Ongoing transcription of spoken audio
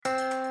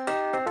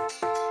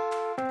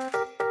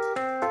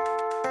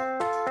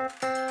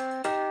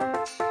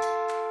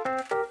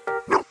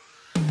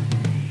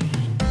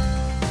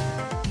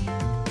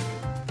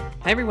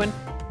Hi, everyone.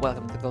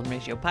 Welcome to the Golden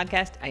Ratio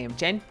Podcast. I am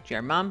Jen, GR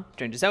Mom,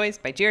 joined as always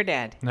by GR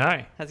Dad.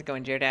 Hi. How's it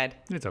going, GR Dad?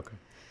 It's okay.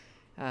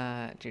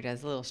 GR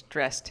Dad's a little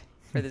stressed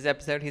for this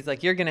episode. He's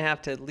like, you're going to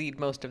have to lead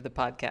most of the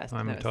podcast.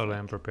 I'm totally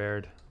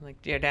unprepared. I'm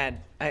like, GR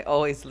Dad, I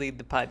always lead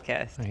the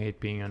podcast. I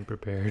hate being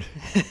unprepared.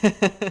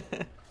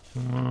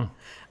 I'm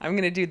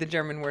going to do the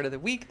German word of the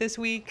week this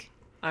week.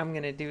 I'm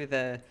going to do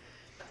the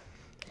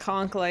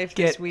conch life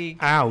this week.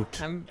 Out.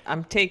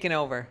 I'm taking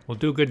over. Well,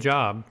 do a good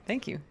job.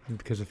 Thank you.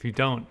 Because if you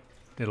don't,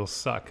 it'll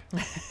suck.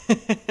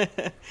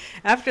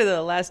 After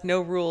the last No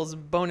Rules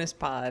bonus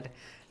pod,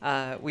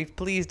 we've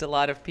pleased a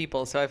lot of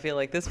people, so I feel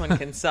like this one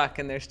can suck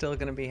and they're still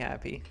going to be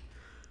happy.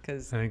 I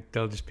think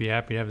they'll just be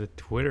happy to have the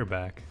Twitter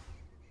back.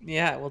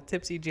 Yeah, well,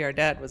 Tipsy GR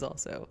Dad was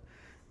also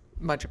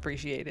much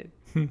appreciated.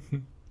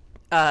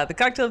 The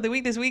cocktail of the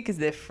week this week is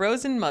the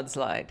frozen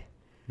mudslide.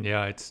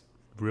 Yeah, it's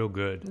real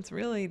good. It's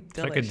really delicious.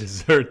 It's like a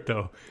dessert,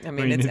 though. I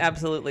mean, it's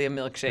absolutely a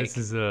milkshake. This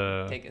is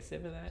Take a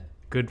sip of that.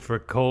 good for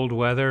cold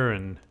weather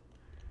and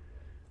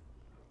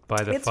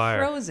by the fire.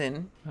 It's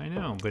frozen. I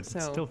know, but it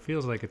still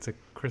feels like it's a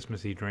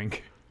Christmassy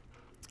drink.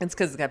 It's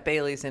because it's got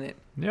Bailey's in it.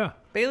 Yeah.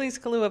 Bailey's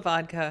Kahlua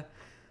vodka,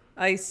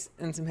 ice,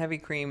 and some heavy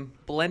cream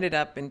blended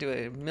up into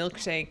a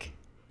milkshake.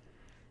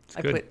 It's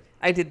good.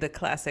 I did the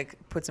classic,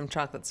 put some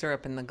chocolate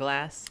syrup in the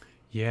glass.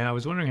 Yeah, I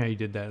was wondering how you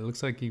did that. It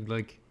looks like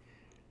you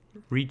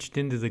reached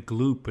into the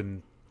gloop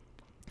and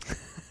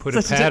put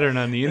a pattern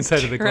on the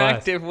inside of the glass.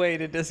 Attractive way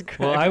to describe.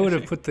 Well, I would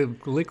have put the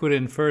liquid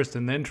in first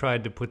and then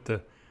tried to put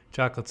the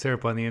chocolate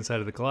syrup on the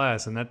inside of the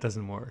glass, and that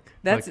doesn't work.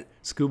 That's like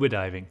scuba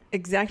diving.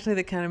 Exactly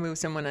the kind of move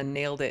someone on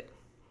Nailed It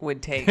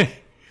would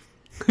take.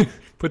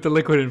 Put the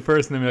liquid in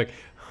first and then be like,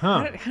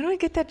 huh. How do I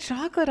get that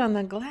chocolate on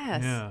the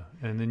glass? Yeah,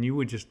 and then you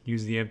would just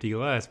use the empty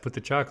glass, put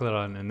the chocolate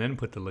on, and then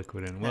put the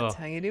liquid in. Well, that's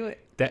how you do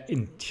it. That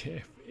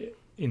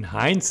in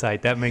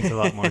hindsight, that makes a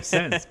lot more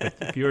sense. But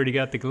if you already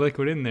got the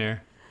liquid in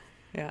there,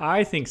 yeah.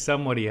 I think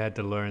somebody had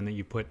to learn that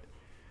you put,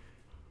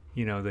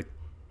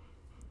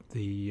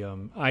 the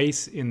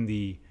ice in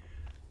the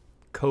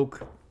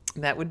Coke.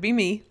 That would be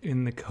me.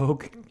 In the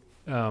Coke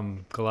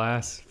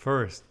glass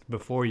first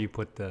before you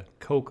put the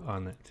Coke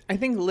on it. I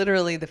think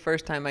literally the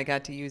first time I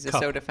got to use a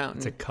soda fountain.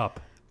 It's a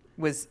cup.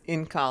 Was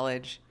in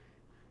college,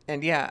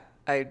 and yeah,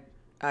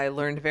 I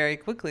learned very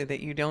quickly that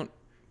you don't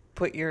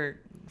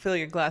fill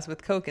your glass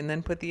with Coke and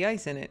then put the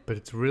ice in it. But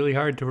it's really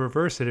hard to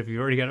reverse it if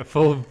you already got it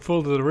full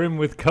to the rim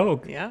with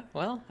Coke. Yeah,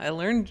 well, I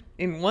learned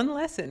in one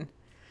lesson.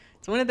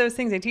 It's one of those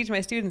things I teach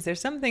my students.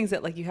 There's some things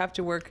that you have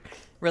to work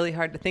really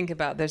hard to think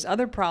about. There's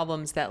other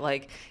problems that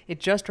it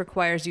just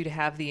requires you to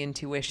have the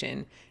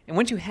intuition. And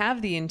once you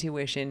have the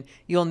intuition,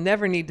 you'll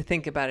never need to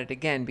think about it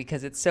again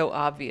because it's so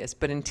obvious.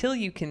 But until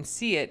you can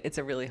see it, it's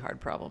a really hard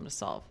problem to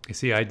solve. You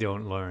see, I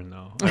don't learn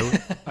though.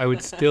 I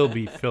would still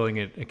be filling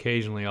it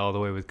occasionally all the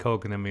way with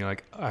Coke and then be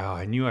like, oh,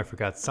 I knew I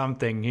forgot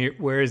something here.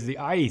 Where's the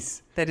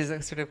ice? That is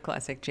a sort of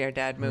classic GR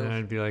Dad move. And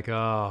I'd be like,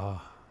 oh,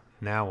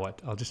 now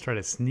what? I'll just try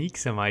to sneak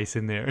some ice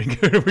in there and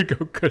we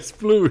go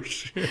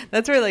kasploosh.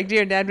 That's where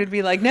GR Dad would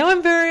be like, now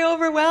I'm very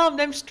overwhelmed.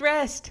 I'm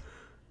stressed.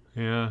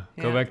 Yeah.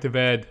 Go back to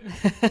bed.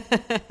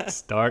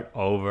 Start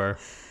over.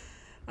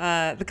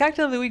 The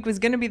cocktail of the week was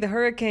going to be the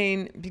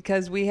hurricane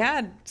because we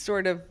had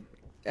sort of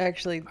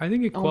actually. I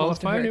think it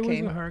qualified. It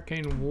was a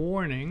hurricane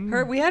warning.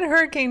 We had a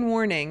hurricane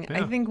warning.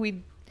 Yeah. I think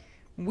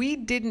we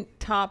didn't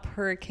top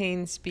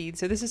hurricane speed.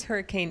 So this is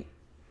Hurricane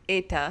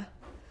Eta.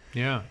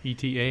 Yeah,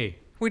 ETA.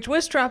 Which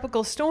was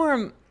Tropical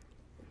Storm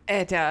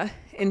Eta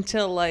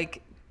until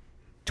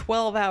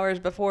 12 hours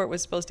before it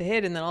was supposed to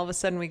hit. And then all of a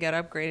sudden we got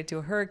upgraded to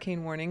a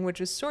hurricane warning, which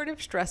was sort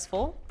of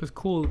stressful. It was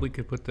cool we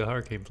could put the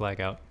hurricane flag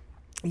out.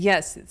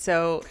 Yes.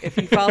 So if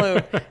you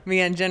follow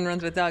me on Jen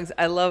Runs with Dogs,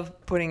 I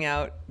love putting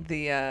out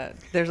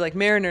there's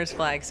Mariner's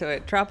flag. So a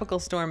tropical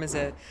storm is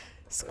a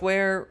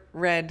square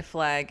red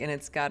flag and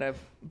it's got a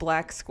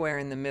black square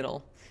in the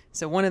middle.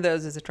 So one of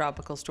those is a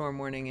tropical storm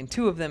warning and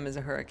two of them is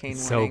a hurricane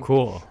warning. So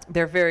cool.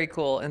 They're very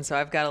cool. And so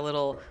I've got a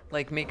little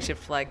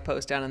makeshift flag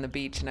post down on the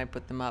beach and I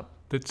put them up.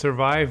 That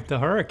survived the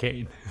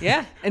hurricane.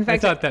 Yeah. In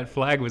fact, I thought that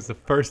flag was the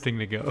first thing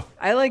to go.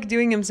 I like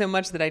doing them so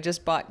much that I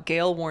just bought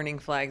gale warning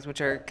flags, which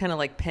are kind of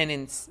like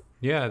pennants.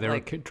 Yeah, they're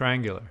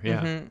triangular.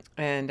 Yeah.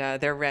 Mm-hmm. And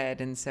they're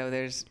red. And so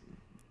there's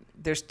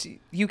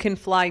you can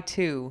fly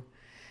two.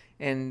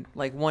 And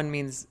one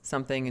means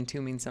something and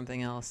two means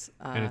something else.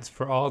 And it's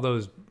for all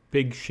those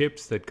big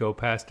ships that go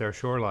past our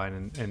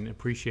shoreline and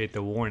appreciate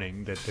the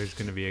warning that there's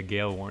going to be a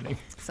gale warning.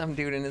 Some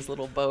dude in his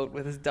little boat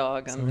with his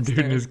dog on the Some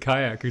dude in his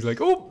kayak. He's like,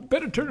 oh,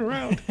 better turn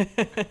around.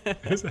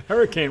 There's a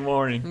hurricane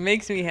warning.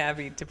 Makes me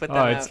happy to put that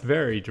out. Oh, it's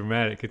very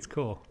dramatic. It's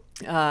cool.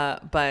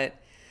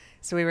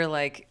 So we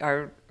were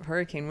our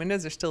hurricane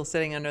windows are still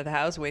sitting under the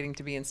house waiting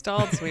to be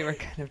installed. So we were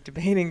kind of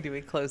debating, do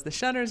we close the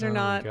shutters or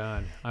not? Oh, my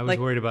God. I was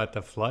worried about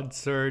the flood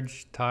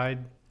surge,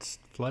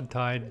 flood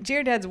tide.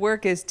 GR Dad's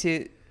work is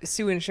to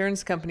sue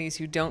insurance companies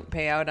who don't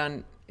pay out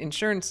on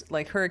insurance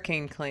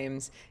hurricane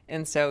claims.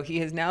 And so he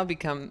has now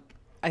become,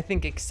 I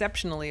think,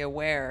 exceptionally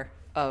aware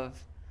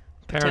of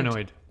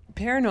Paranoid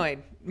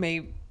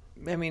may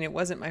I mean, it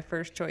wasn't my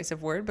first choice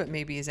of word, but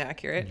maybe is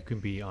accurate. You can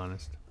be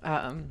honest.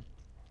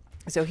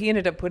 So he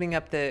ended up putting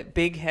up the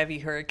big, heavy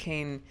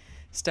hurricane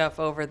stuff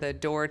over the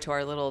door to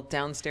our little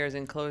downstairs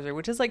enclosure,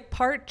 which is like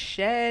part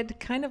shed,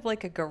 kind of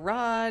like a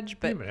garage,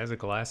 but Yeah, but it has a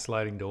glass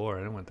sliding door.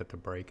 I don't want that to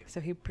break.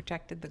 so he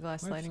protected the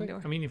glass sliding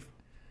door. I mean, if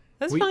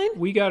That's fine.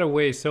 we got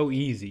away so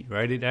easy,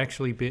 right? It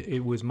actually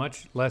it was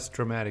much less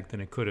traumatic than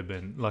it could have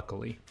been,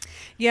 luckily.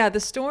 Yeah, the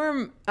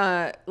storm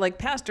like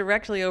passed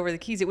directly over the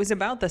Keys. It was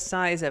about the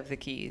size of the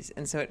Keys,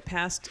 and so it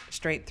passed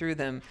straight through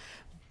them.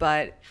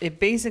 But it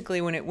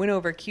basically, when it went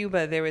over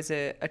Cuba, there was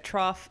a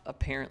trough,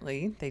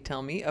 apparently, they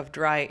tell me, of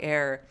dry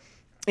air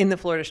in the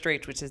Florida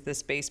Straits, which is the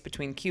space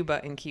between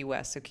Cuba and Key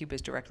West. So Cuba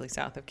is directly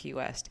south of Key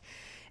West.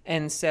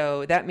 And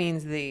so that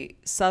means the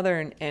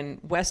southern and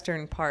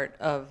western part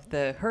of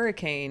the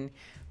hurricane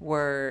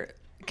were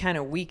kind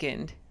of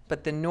weakened,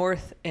 but the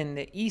north and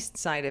the east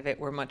side of it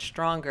were much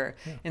stronger.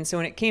 Yeah. And so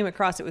when it came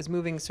across, it was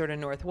moving sort of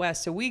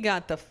northwest. So we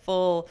got the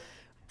full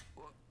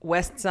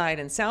west side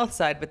and south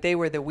side, but they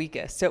were the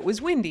weakest. So it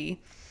was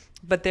windy,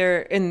 but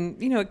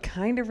it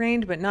kind of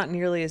rained, but not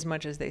nearly as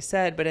much as they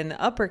said. But in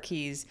the upper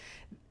Keys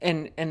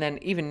and then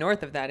even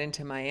north of that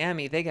into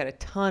Miami, they got a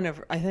ton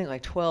of, I think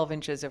like 12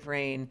 inches of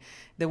rain.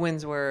 The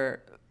winds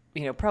were,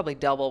 probably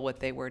double what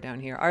they were down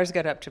here. Ours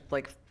got up to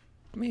like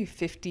maybe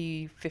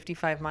 50,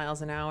 55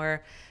 miles an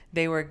hour.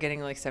 They were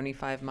getting like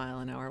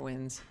 75-mile-an-hour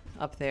winds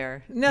up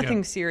there.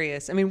 Nothing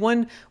serious. I mean,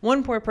 one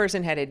poor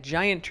person had a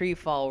giant tree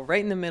fall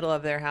right in the middle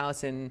of their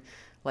house and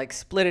like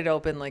split it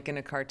open like in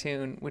a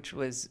cartoon, which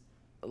was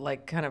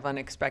like kind of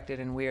unexpected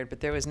and weird, but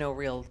there was no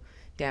real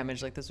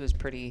damage. Like this was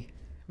pretty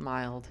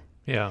mild.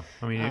 Yeah.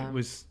 I mean, it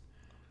was,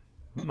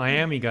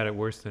 Miami got it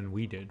worse than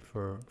we did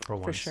for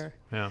once. For sure.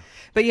 Yeah.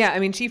 But yeah, I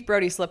mean, Chief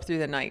Brody slept through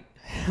the night.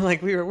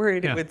 Like we were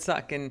worried it would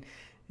suck, and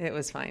it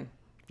was fine.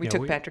 We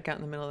took Patrick out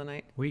in the middle of the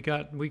night. We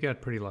got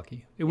pretty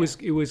lucky. It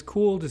was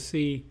cool to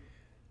see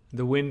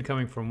the wind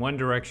coming from one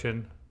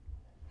direction,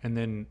 and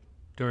then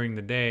during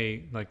the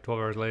day, like 12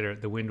 hours later,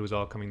 the wind was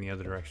all coming the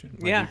other direction.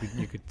 Like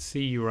you could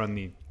see you were on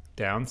the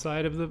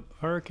downside of the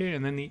hurricane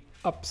and then the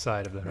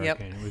upside of the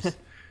hurricane. It was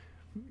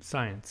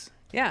science.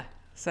 Yeah.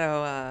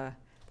 So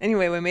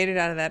anyway, we made it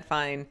out of that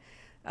fine.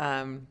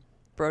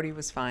 Brody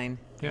was fine.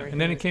 Yeah, everything,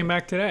 and then it came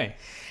back today.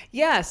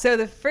 Yeah, so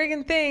the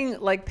friggin' thing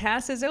like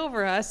passes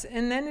over us,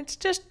 and then it's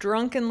just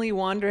drunkenly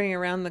wandering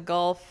around the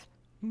Gulf.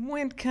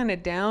 Went kind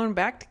of down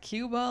back to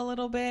Cuba a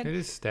little bit. It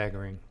is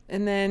staggering.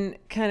 And then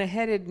kind of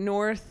headed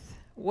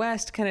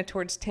northwest, kind of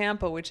towards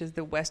Tampa, which is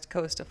the west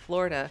coast of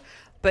Florida.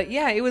 But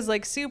yeah, it was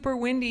like super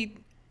windy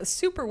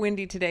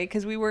today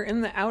because we were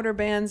in the outer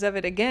bands of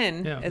it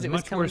again. Yeah, as it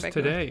was much coming worse back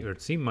today, north. or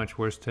it seemed much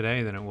worse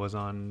today than it was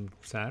on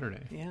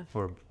Saturday. Yeah.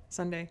 Or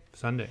Sunday.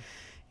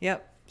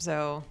 Yep.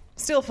 So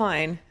still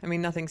fine. I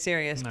mean, nothing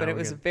serious, but it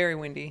was very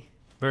windy.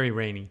 Very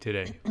rainy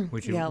today,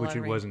 which it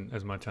rain. wasn't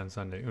as much on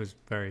Sunday. It was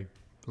very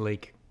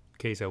Lake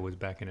Queso was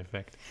back in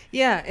effect.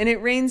 Yeah, and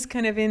it rains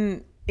kind of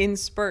in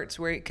spurts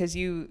because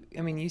you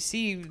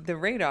see the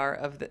radar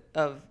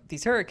of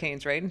these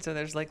hurricanes, right? And so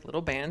there's like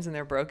little bands and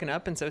they're broken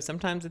up, and so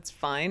sometimes it's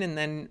fine, and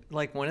then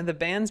like one of the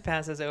bands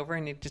passes over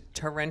and it just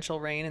torrential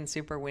rain and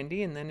super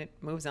windy, and then it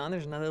moves on.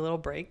 There's another little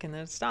break and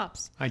then it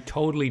stops. I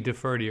totally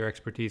defer to your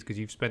expertise because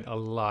you've spent a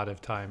lot of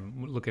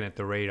time looking at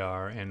the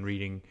radar and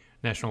reading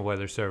National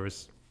Weather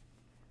Service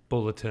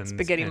bulletins.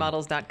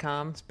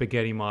 SpaghettiModels.com.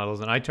 Spaghetti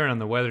models. And I turn on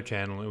the Weather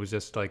Channel and it was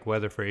just like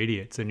Weather for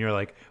Idiots. And you're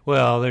like,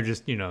 well, they're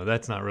just,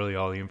 that's not really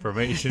all the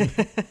information.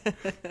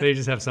 They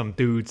just have some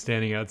dude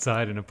standing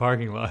outside in a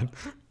parking lot.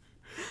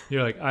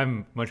 You're like,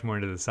 I'm much more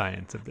into the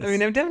science of this. I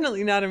mean, I'm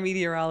definitely not a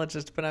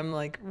meteorologist, but I'm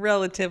like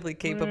relatively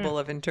capable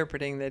of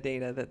interpreting the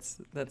data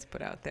that's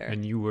put out there.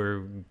 And you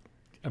were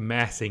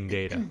amassing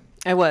data.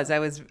 I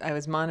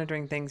was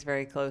monitoring things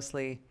very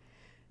closely.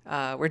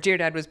 Where Dear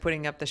Dad was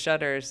putting up the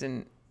shutters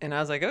and I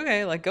was like,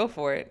 okay, like go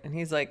for it. And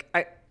he's like,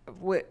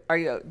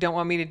 don't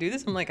want me to do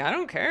this? I'm like, I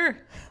don't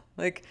care.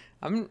 Like,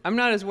 I'm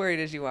not as worried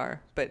as you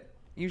are, but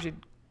you should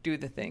do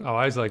the thing. Oh,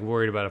 I was like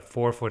worried about a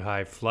 4-foot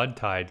high flood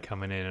tide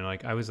coming in. And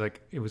like, I was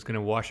like, it was going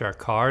to wash our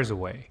cars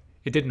away.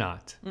 It did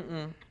not.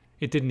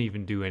 It didn't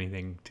even do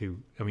anything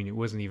it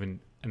wasn't even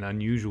an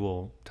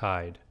unusual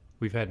tide.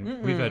 We've had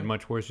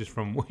much worse just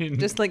from wind.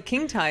 Just like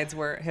king tides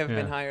have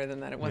been higher than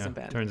that. It wasn't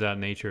bad. Turns out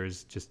nature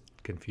is just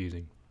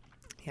confusing.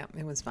 Yeah,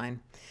 it was fine.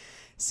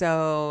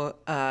 So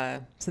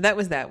that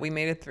was that. We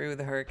made it through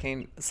the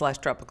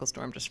hurricane/tropical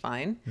storm just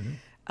fine.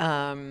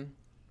 Mm-hmm.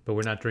 But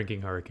we're not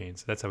drinking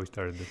hurricanes. That's how we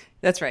started this.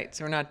 That's right.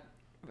 So we're not.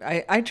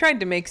 I tried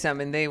to make some,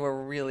 and they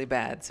were really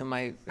bad. So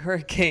my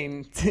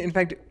hurricane. In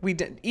fact,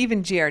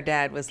 even GR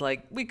Dad was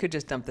like, we could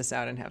just dump this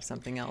out and have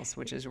something else,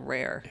 which is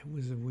rare. It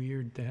was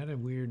they had a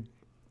weird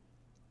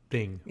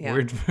thing. Yeah.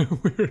 Weird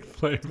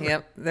flavor.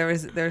 Yep. There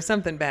was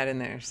something bad in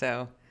there.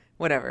 So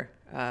whatever.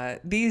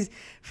 These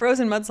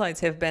frozen mudslides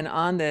have been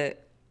on the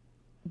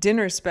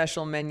dinner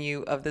special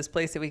menu of this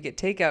place that we get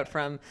takeout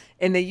from,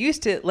 and they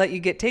used to let you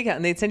get takeout,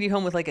 and they'd send you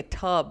home with like a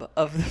tub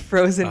of the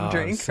frozen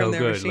drink so from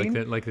their good.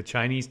 machine. Like the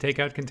Chinese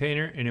takeout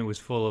container, and it was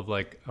full of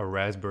like a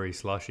raspberry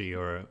slushy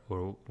or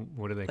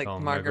what do they Like call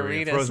them?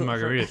 margaritas. Frozen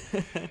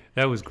margaritas.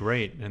 That was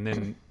great. And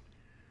then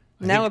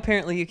now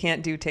apparently you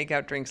can't do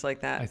takeout drinks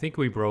like that. I think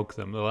we broke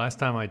them. The last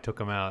time I took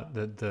them out,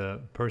 the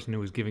person who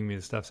was giving me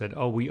the stuff said,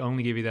 "Oh, we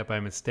only gave you that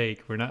by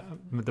mistake. We're not."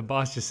 The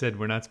boss just said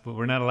we're not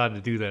allowed to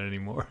do that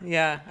anymore.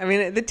 Yeah, I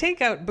mean the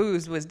takeout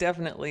booze was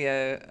definitely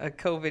a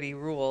COVID-y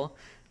rule,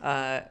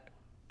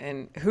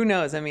 and who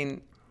knows? I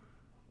mean,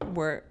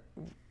 the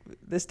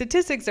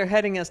statistics are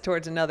heading us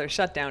towards another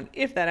shutdown.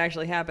 If that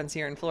actually happens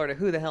here in Florida,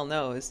 who the hell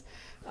knows?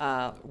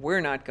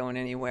 We're not going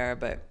anywhere,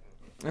 but.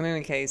 In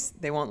any case,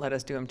 they won't let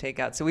us do them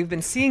takeout. So we've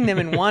been seeing them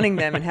and wanting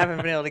them and haven't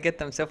been able to get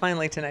them. So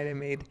finally tonight I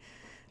made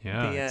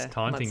it's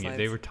taunting you.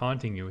 They were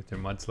taunting you with their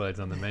mudslides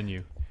on the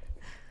menu.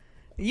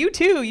 You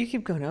too. You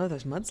keep going, oh,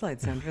 those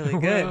mudslides sound really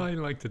good. Well, I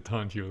like to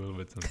taunt you a little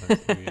bit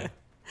sometimes too, yeah.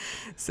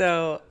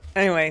 So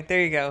anyway,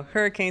 there you go.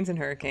 Hurricanes and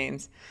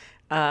hurricanes.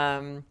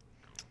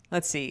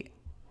 Let's see.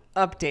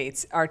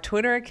 Updates. Our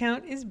Twitter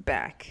account is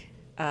back.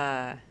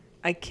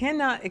 I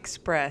cannot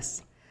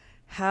express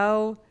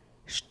how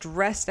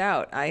stressed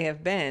out I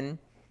have been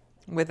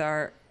with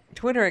our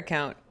Twitter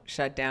account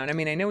shut down. I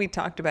mean, I know we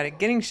talked about it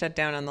getting shut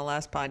down on the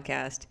last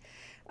podcast.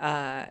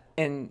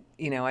 And,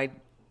 you know,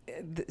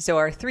 so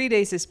our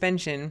 3-day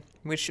suspension,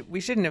 which we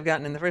shouldn't have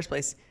gotten in the first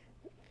place,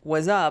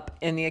 was up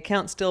and the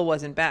account still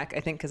wasn't back, I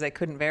think, because I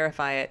couldn't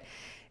verify it.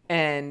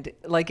 And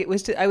like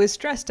I was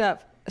stressed out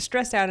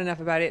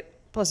enough about it,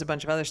 plus a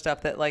bunch of other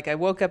stuff, that like I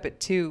woke up at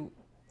 2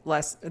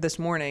 this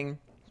morning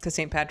because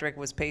St. Patrick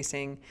was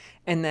pacing,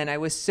 and then I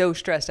was so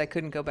stressed I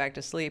couldn't go back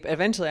to sleep.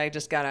 Eventually, I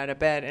just got out of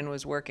bed and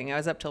was working. I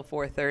was up till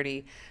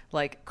 4:30,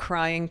 like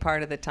crying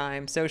part of the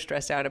time, so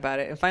stressed out about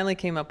it, and finally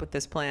came up with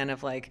this plan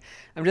of like,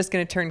 I'm just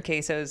going to turn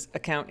Queso's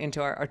account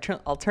into our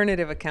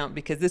alternative account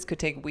because this could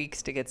take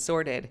weeks to get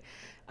sorted.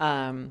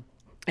 And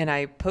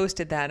I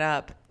posted that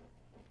up,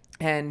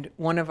 and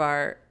one of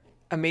our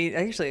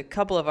actually a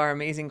couple of our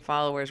amazing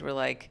followers were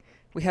like,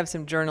 we have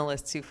some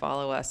journalists who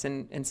follow us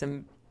and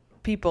some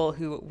people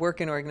who work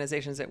in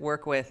organizations that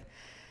work with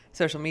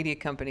social media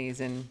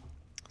companies. And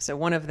so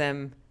one of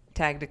them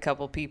tagged a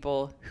couple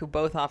people who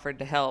both offered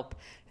to help.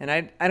 And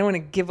I don't want to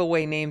give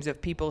away names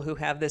of people who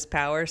have this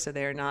power, so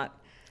they're not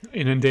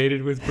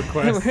inundated with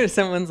requests. Where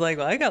someone's like,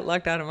 well, I got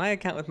locked out of my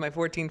account with my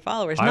 14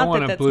 followers. I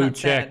want a blue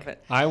check.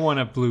 I want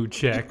a blue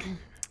check.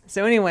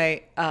 So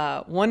anyway,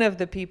 one of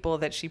the people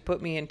that she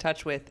put me in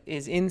touch with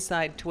is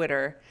inside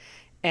Twitter.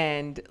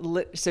 And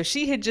so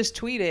she had just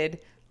tweeted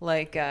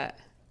like,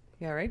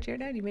 you all right,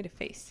 Jared? You made a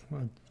face.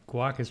 Well,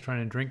 Guac is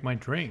trying to drink my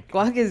drink.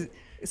 Guac is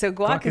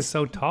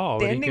so tall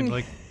that he could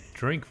like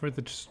drink for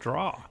the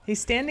straw.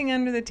 He's standing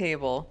under the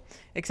table,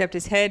 except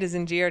his head is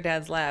in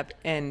Giardad's lap,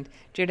 and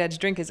Giardad's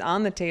drink is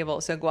on the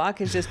table. So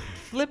Guac is just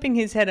flipping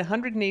his head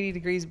 180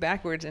 degrees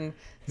backwards and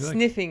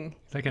sniffing.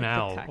 It's like an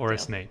owl or a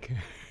snake.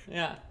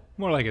 Yeah.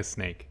 More like a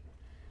snake.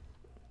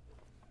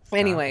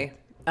 Anyway,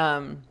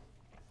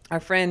 our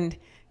friend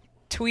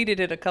tweeted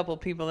at a couple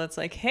people that's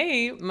like,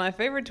 hey, my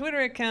favorite Twitter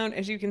account,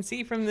 as you can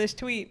see from this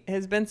tweet,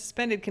 has been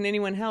suspended. Can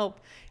anyone help?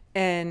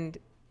 And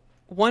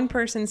one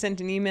person sent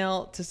an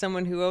email to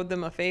someone who owed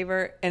them a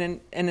favor, and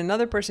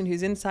another person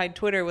who's inside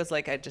Twitter was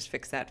like, I just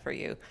fixed that for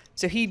you.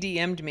 So he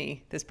DM'd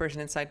me, this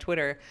person inside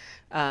Twitter,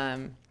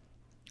 and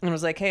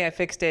was like, hey, I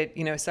fixed it.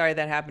 You know, sorry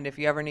that happened. If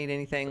you ever need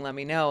anything, let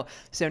me know.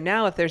 So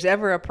now if there's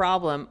ever a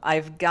problem,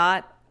 I've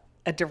got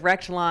a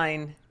direct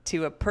line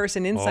to a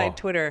person inside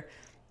Twitter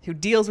who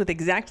deals with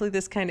exactly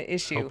this kind of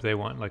issue. Hope they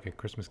want like a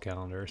Christmas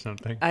calendar or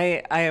something.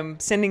 I am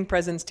sending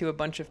presents to a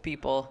bunch of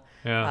people.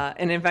 Yeah.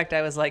 And in fact,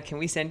 I was like, can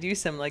we send you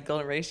some like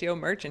Golden Ratio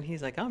merch? And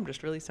he's like, oh, I'm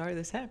just really sorry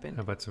this happened.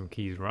 How about some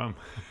Keys rum?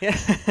 Yeah.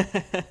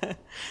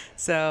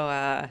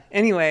 So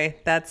anyway,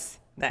 that's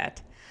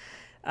that.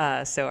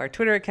 So our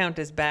Twitter account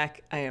is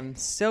back. I am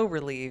so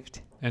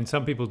relieved. And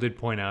some people did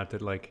point out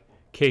that like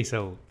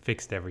Queso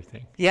fixed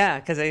everything. Yeah,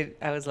 because I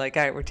was like,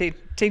 all right, we're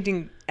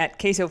changing at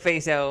Queso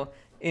Feso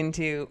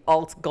into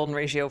alt Golden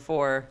Ratio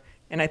 4,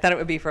 and I thought it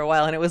would be for a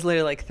while, and it was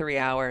literally like 3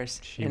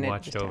 hours. She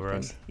watched over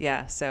us.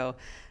 Yeah, so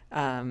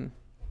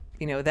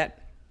you know,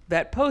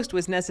 that post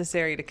was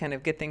necessary to kind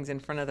of get things in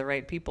front of the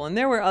right people, and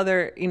there were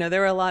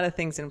a lot of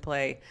things in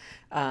play,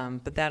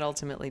 but that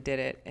ultimately did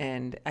it.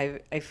 And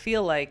I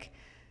feel like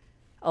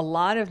a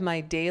lot of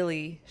my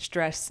daily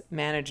stress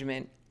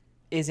management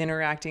is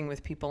interacting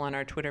with people on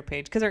our Twitter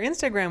page, because our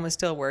Instagram was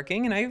still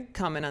working, and I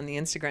comment on the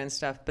Instagram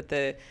stuff, but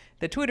the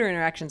Twitter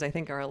interactions, I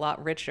think, are a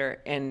lot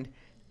richer. And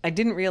I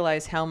didn't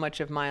realize how much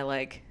of my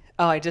like,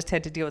 oh, I just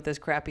had to deal with this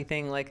crappy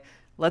thing, like,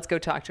 let's go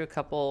talk to a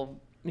couple,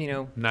 you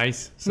know,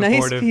 nice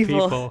supportive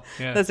people.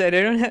 Yeah. That's it.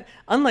 I don't have,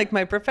 unlike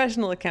my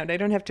professional account, I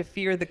don't have to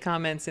fear the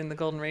comments in the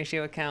Golden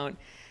Ratio account.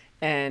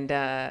 And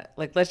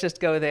like, let's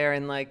just go there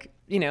and like,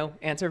 you know,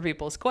 answer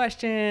people's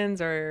questions,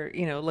 or,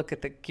 you know, look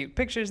at the cute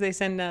pictures they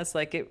send us.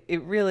 Like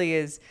it really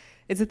is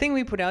it's a thing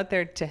we put out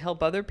there to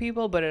help other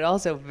people, but it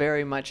also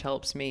very much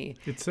helps me.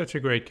 It's such a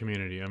great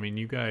community. I mean,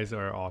 you guys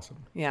are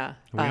awesome. Yeah.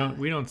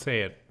 We don't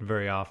say it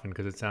very often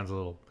because it sounds a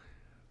little,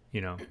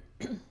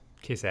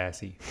 kiss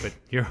assy, but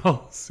you're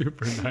all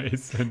super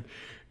nice, and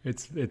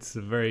it's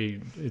a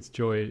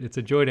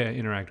joy to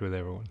interact with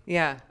everyone.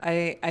 Yeah,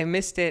 I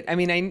missed it. I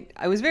mean,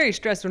 I was very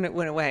stressed when it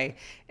went away,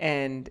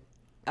 and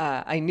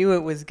I knew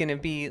it was going to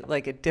be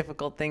like a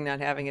difficult thing not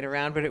having it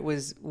around, but it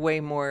was way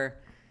more.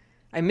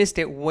 I missed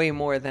it way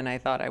more than I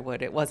thought I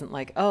would. It wasn't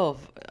like, oh,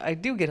 I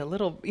do get a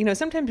little,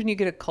 sometimes when you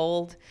get a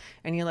cold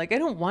and you're like, I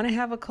don't want to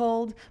have a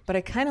cold, but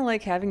I kind of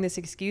like having this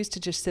excuse to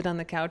just sit on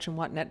the couch and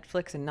watch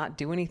Netflix and not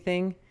do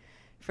anything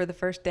for the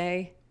first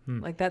day.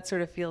 Like that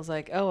sort of feels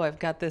like, oh, I've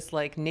got this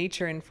like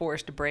nature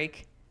enforced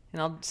break,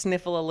 and I'll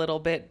sniffle a little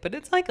bit, but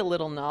it's like a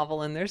little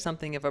novel and there's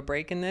something of a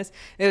break in this.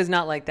 It was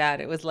not like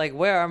that. It was like,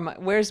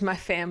 where's my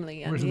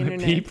family on the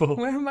internet? People?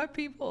 Where are my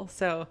people?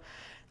 So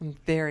I'm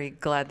very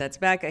glad that's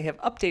back. I have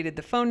updated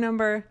the phone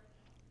number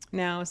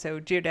now. So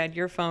Dear Dad,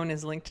 your phone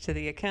is linked to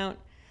the account.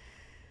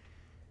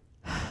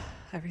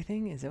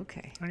 Everything is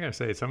okay. I gotta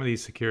say, some of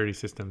these security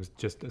systems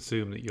just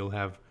assume that you'll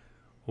have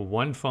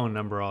one phone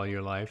number all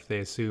your life.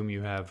 They assume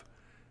you have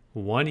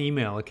one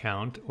email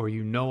account, or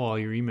all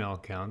your email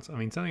accounts. I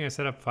mean, something I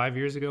set up 5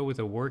 years ago with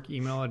a work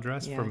email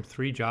address from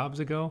 3 jobs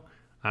ago.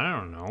 I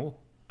don't know.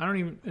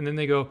 And then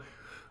they go,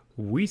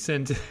 we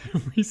sent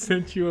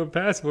you a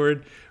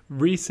password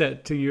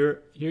reset to your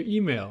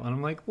email. And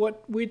I'm like,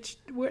 what,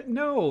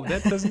 no,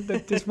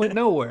 that just went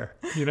nowhere,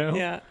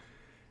 Yeah.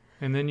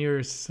 And then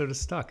you're sort of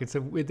stuck.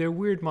 They're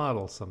weird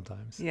models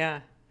sometimes. Yeah.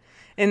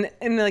 And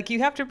like you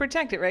have to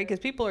protect it, right? Because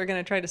people are going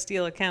to try to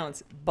steal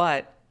accounts,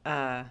 but,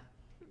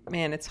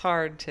 man, it's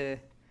hard to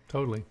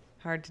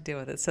deal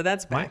with it. So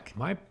that's back.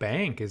 My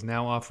bank is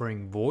now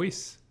offering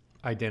voice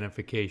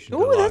identification.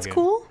 Oh, that's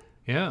cool.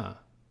 Yeah.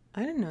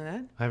 I didn't know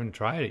that. I haven't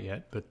tried it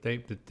yet, but they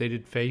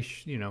did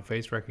face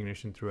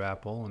recognition through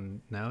Apple,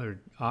 and now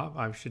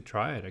I should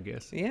try it, I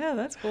guess. Yeah,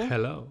 that's cool.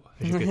 Hello.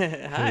 Hi,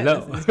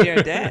 hello. this is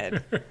Dear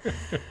Dad.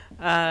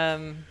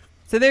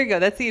 So there you go.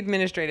 That's the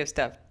administrative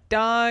stuff.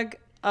 Dog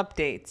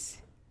updates.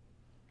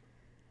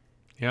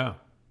 Yeah.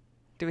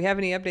 Do we have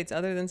any updates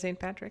other than St.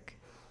 Patrick?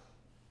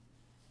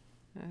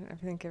 I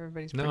think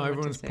everybody's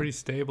everyone's pretty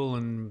stable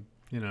and,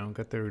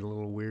 got their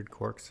little weird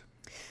quirks.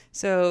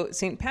 So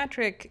St.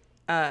 Patrick,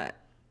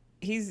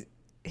 his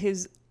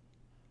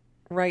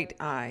right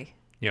eye.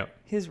 Yep.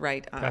 His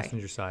right eye.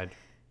 Passenger side.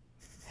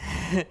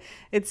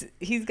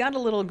 He's got a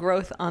little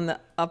growth on the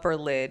upper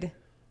lid,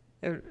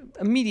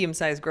 a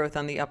medium-sized growth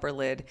on the upper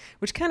lid,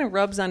 which kind of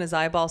rubs on his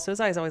eyeball. So his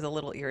eye is always a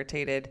little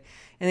irritated.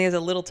 And he has a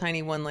little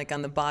tiny one like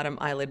on the bottom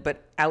eyelid,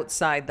 but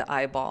outside the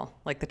eyeball.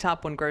 Like the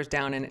top one grows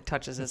down and it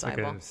touches his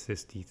eyeball. Like a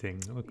cysty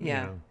thing.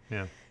 Yeah.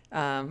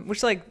 Yeah.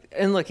 Which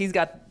and look, he's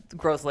got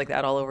growth like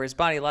that all over his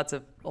body. Lots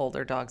of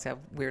older dogs have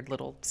weird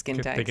little skin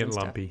tags. They get and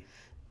lumpy.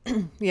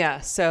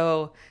 Yeah.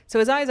 So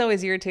his eye is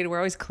always irritated. We're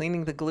always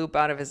cleaning the gloop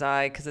out of his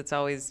eye because it's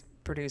always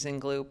producing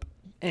gloop.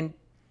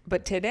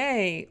 But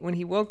today, when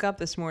he woke up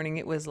this morning,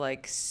 it was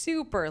like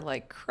super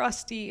like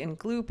crusty and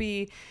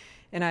gloopy,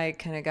 and I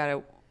kind of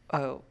got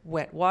a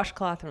wet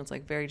washcloth and was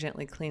like very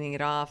gently cleaning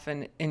it off,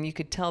 and you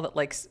could tell that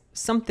like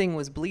something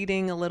was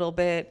bleeding a little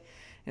bit,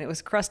 and it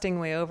was crusting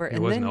way over. He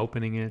wasn't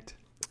opening it.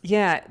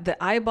 Yeah,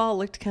 the eyeball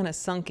looked kind of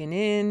sunken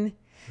in,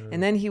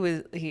 and then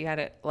he had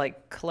it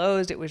like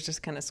closed. It was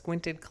just kind of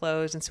squinted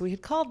closed, and so we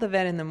had called the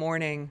vet in the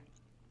morning,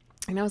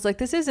 and I was like,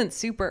 this isn't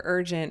super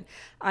urgent.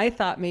 I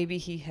thought maybe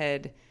he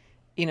had,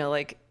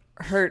 like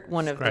hurt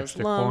one of those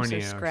lumps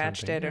or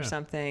scratched it or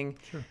something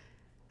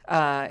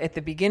at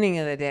the beginning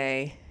of the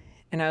day.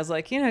 And I was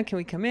like, can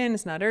we come in?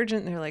 It's not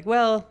urgent. And they're like,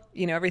 well,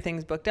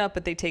 everything's booked up,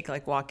 but they take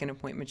like walk-in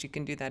appointments. You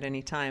can do that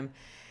anytime.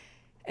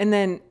 And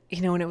then,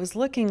 when it was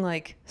looking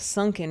like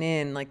sunken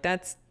in, like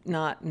that's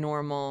not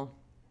normal.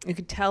 You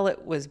could tell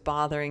it was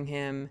bothering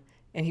him.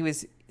 And he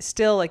was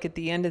still like at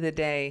the end of the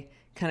day,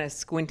 kind of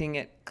squinting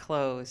it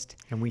closed.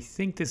 And we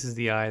think this is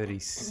the eye that he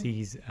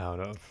sees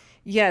out of.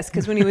 Yes,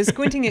 because when he was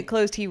squinting it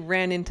closed, he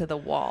ran into the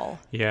wall.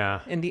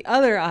 Yeah. And the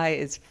other eye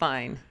is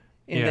fine.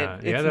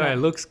 The other eye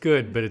looks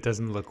good, but it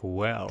doesn't look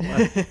well.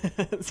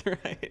 That's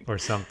right. Or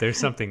there's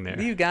something there.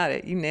 You got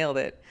it. You nailed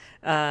it.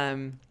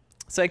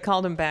 So I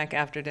called him back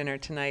after dinner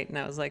tonight, and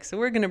I was like, so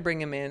we're going to bring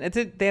him in.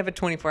 They have a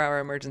 24-hour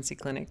emergency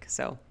clinic,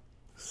 so.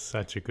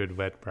 Such a good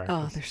vet practice.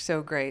 Oh, they're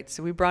so great.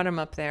 So we brought him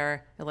up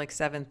there at like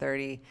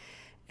 7:30,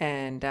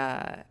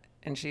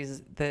 and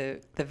she's the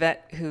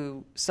vet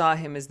who saw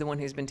him is the one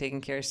who's been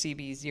taking care of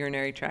CB's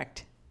urinary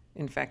tract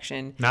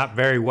infection. Not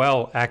very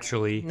well,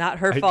 actually. Not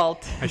her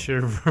fault. I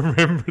should have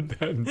remembered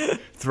that and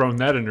thrown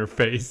that in her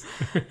face.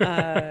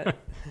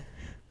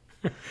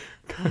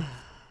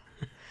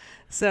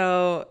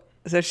 So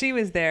she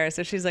was there.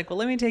 So she's like, well,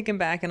 let me take him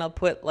back and I'll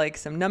put like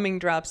some numbing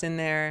drops in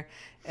there,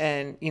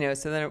 and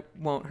so then it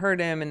won't hurt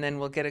him, and then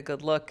we'll get a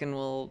good look and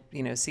we'll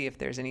see if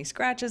there's any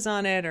scratches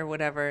on it or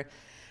whatever.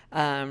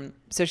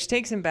 So she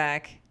takes him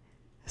back,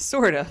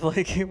 sort of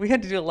like we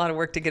had to do a lot of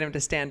work to get him to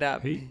stand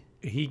up.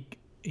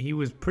 he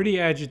was pretty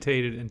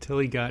agitated until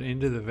he got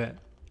into the vet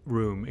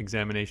room,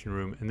 examination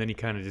room, and then he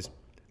kind of just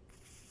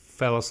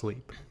fell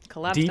asleep.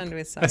 Collapsed onto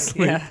his side.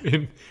 Asleep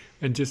Yeah.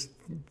 and just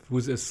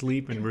was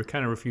asleep and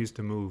kind of refused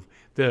to move.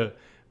 The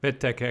vet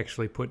tech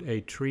actually put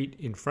a treat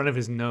in front of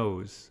his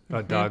nose,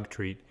 a dog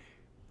treat,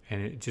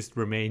 and it just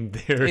remained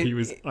there. He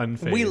was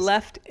unfazed. We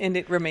left and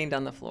it remained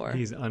on the floor.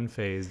 He's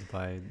unfazed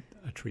by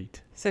a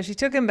treat. So she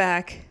took him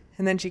back,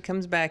 and then she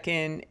comes back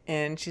in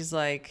and she's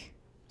like,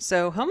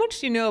 so how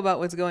much do you know about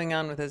what's going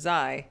on with his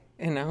eye?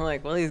 And I'm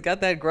like, well, he's got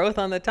that growth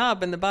on the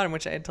top and the bottom,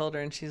 which I had told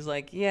her. And she's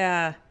like,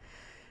 yeah.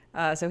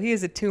 So he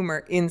has a tumor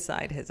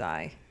inside his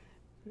eye.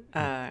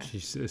 She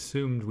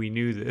assumed we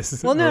knew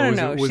this. Well,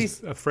 no. Was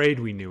She's afraid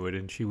we knew it,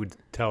 and she would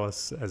tell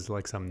us as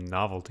like some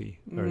novelty.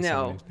 Or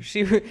no,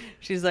 something.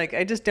 she's like,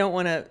 I just don't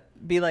want to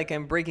be like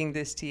I'm breaking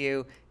this to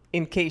you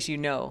in case you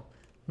know.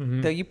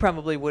 Though you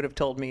probably would have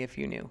told me if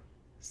you knew.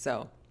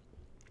 So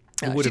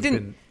it would have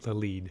been the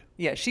lead.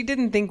 Yeah, she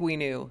didn't think we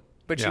knew,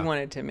 but she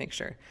wanted to make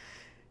sure.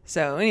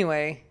 So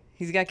anyway,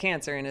 he's got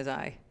cancer in his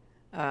eye,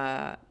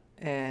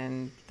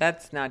 and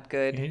that's not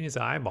good. In his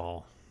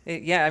eyeball.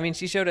 Yeah, I mean,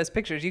 she showed us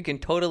pictures. You can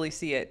totally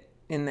see it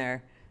in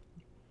there.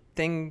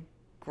 Thing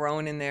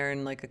growing in there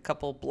in like a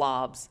couple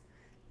blobs.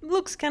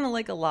 Looks kind of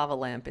like a lava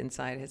lamp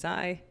inside his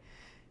eye.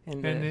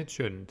 And it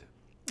shouldn't.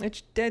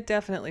 It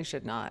definitely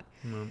should not.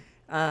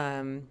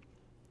 No.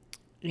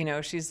 You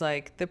know, she's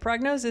like, the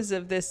prognosis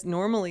of this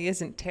normally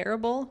isn't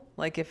terrible.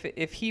 Like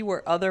if he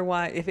were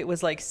otherwise, if it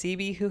was like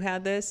CB who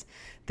had this,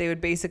 they would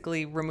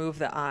basically remove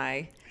the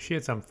eye. She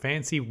had some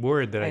fancy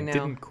word that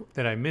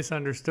I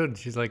misunderstood.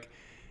 She's like,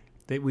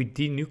 that we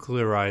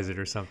denuclearize it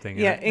or something.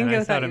 Yeah,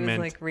 Ingo thought it was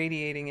meant, like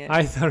radiating it.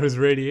 I thought it was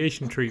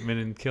radiation treatment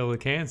and kill the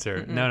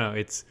cancer. No,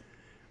 it's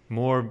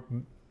more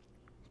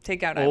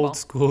take out old eyeball.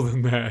 school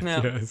than that.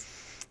 No.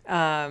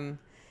 Yes.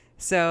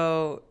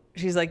 So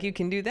she's like, you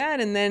can do that,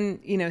 and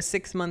then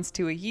 6 months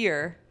to a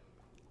year.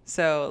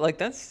 So like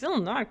that's still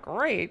not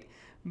great,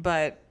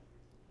 but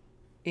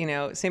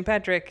St.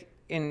 Patrick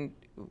and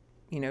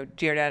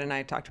Giordad and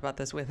I talked about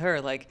this with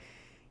her, like.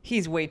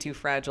 He's way too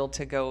fragile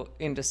to go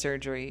into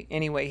surgery.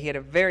 Anyway, he had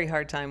a very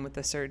hard time with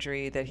the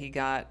surgery that he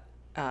got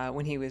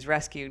when he was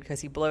rescued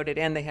because he bloated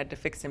and they had to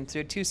fix him. So he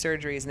had 2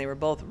 surgeries and they were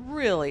both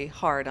really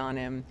hard on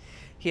him.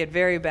 He had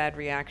very bad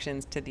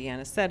reactions to the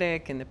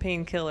anesthetic and the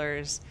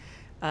painkillers.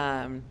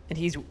 And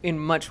he's in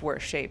much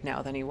worse shape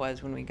now than he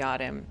was when we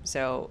got him.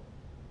 So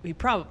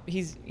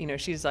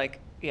she's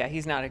like, yeah,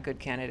 he's not a good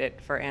candidate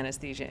for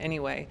anesthesia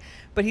anyway.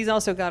 But he's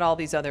also got all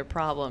these other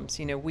problems.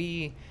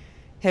 We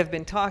have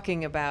been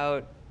talking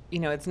about,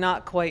 it's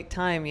not quite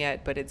time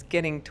yet, but it's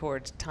getting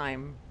towards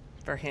time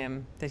for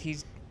him that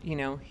he's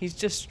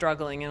just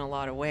struggling in a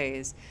lot of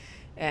ways.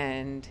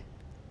 And,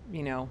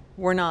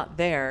 we're not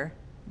there,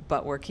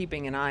 but we're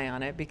keeping an eye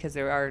on it because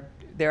there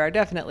are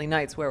definitely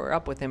nights where we're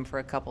up with him for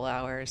a couple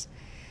hours.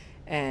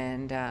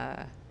 And,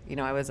 I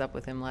was up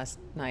with him last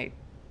night.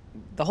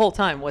 The whole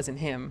time wasn't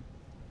him,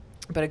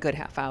 but a good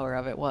half hour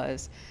of it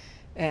was.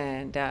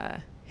 And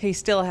he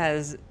still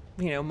has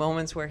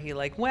moments where he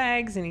like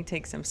wags and he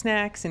takes some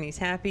snacks and he's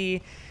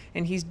happy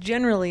and he's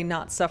generally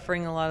not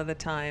suffering a lot of the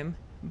time,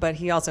 but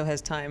he also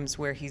has times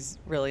where he's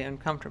really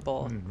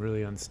uncomfortable and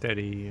really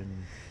unsteady.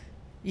 And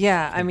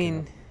yeah, I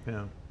mean,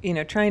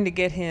 trying to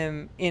get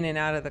him in and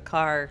out of the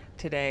car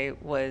today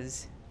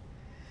was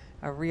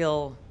a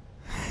real,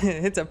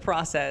 it's a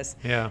process.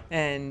 Yeah.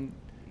 And,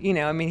 we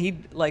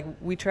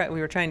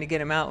were trying to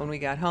get him out when we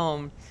got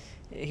home.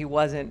 He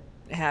wasn't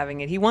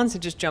having it. He wants to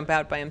just jump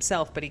out by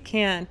himself, but he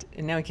can't,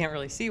 and now he can't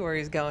really see where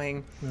he's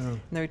going. And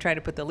then we try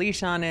to put the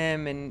leash on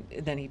him, and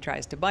then he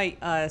tries to bite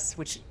us,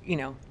 which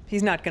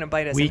he's not going to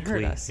bite us Weekly.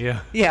 And hurt us.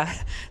 Yeah.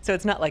 So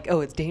it's not like,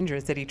 oh, it's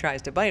dangerous that he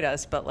tries to bite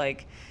us, but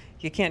like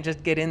you can't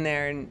just get in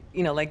there and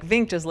like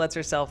Vink just lets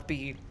herself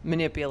be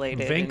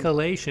manipulated.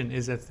 Vinculation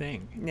is a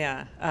thing.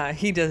 Yeah,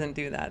 he doesn't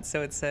do that,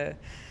 so it's a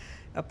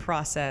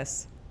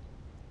process.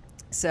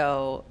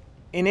 So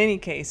in any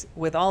case,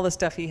 with all the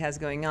stuff he has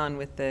going on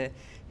with the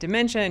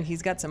dementia, and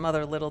he's got some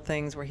other little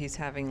things where he's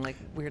having like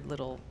weird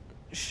little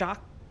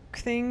shock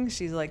things.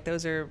 She's like,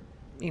 those are,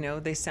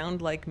 they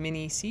sound like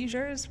mini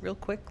seizures, real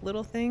quick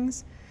little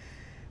things.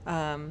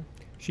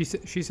 She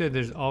said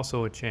there's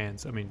also a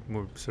chance. I mean,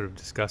 we're sort of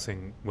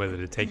discussing whether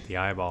to take the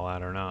eyeball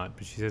out or not,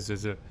 but she says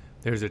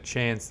there's a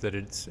chance that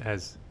it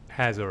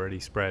has already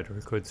spread or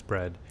could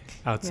spread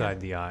outside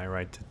the eye,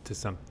 right, to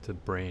the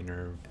brain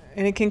or.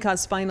 And it can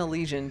cause spinal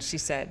lesions, she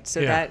said. So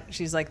that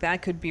she's like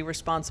that could be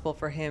responsible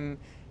for him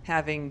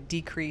having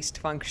decreased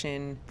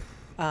function,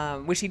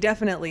 which he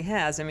definitely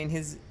has. I mean,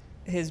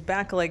 his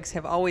back legs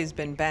have always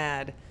been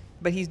bad,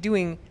 but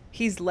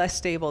he's less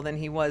stable than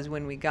he was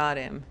when we got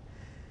him.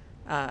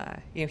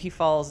 He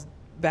falls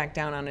back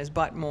down on his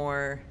butt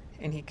more,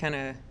 and he kind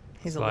of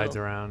slides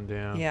around.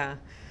 Yeah.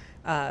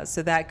 Yeah.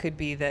 So that could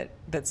be that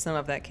some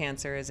of that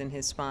cancer is in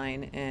his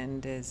spine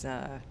and is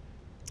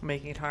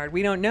making it hard.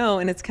 We don't know,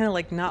 and it's kind of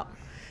like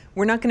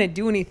we're not going to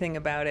do anything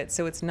about it,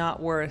 so it's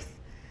not worth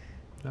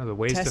No, the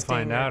ways to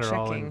find out are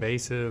all checking.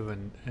 invasive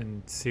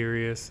and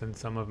serious, and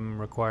some of them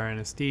require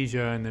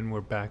anesthesia, and then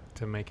we're back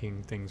to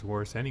making things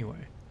worse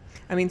anyway.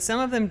 I mean, some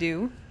of them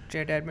do.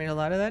 Jared Dad made a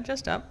lot of that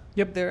just up.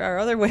 Yep. There are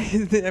other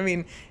ways that, I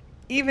mean,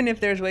 even if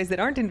there's ways that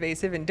aren't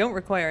invasive and don't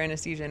require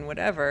anesthesia and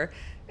whatever,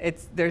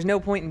 there's no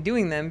point in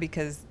doing them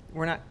because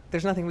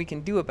there's nothing we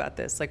can do about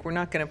this. Like, we're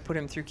not going to put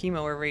him through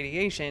chemo or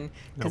radiation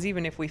because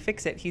even if we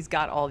fix it, he's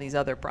got all these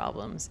other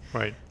problems.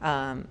 Right.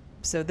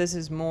 So this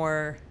is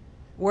more,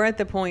 we're at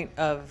the point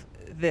of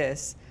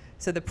this.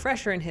 So the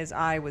pressure in his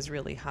eye was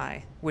really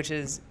high, which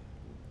is,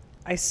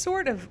 I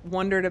sort of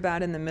wondered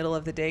about in the middle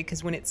of the day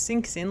because when it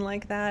sinks in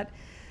like that,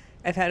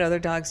 I've had other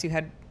dogs who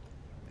had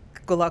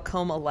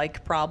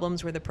glaucoma-like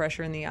problems where the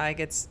pressure in the eye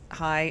gets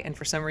high, and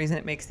for some reason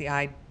it makes the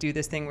eye do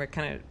this thing where it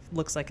kind of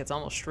looks like it's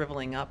almost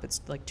shriveling up.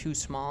 It's like too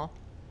small.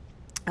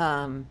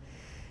 And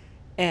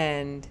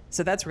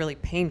so that's really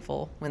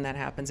painful when that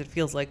happens. It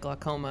feels like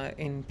glaucoma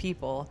in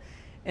people.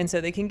 And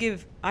so they can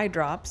give eye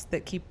drops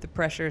that keep the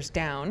pressures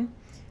down.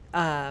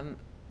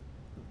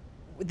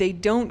 They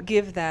don't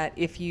give that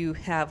if you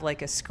have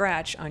like a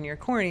scratch on your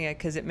cornea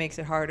because it makes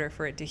it harder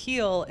for it to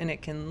heal, and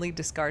it can lead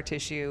to scar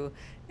tissue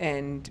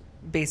and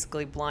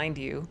basically blind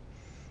you.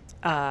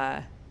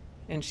 And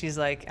she's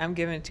like, I'm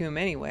giving it to him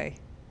anyway.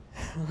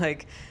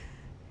 Like,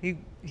 he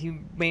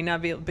may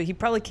not be able, but he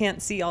probably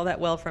can't see all that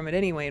well from it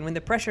anyway. And when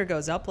the pressure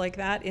goes up like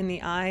that in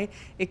the eye,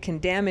 it can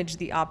damage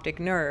the optic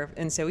nerve.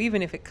 And so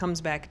even if it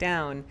comes back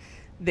down,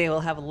 they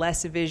will have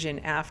less vision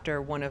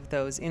after one of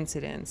those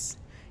incidents.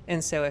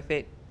 And so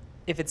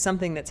if it's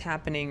something that's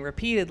happening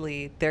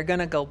repeatedly, they're going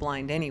to go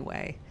blind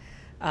anyway,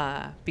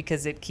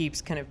 because it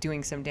keeps kind of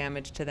doing some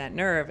damage to that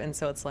nerve. And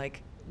so it's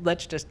like,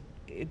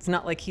 it's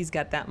not like he's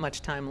got that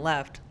much time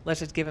left.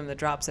 Let's just give him the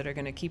drops that are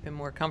going to keep him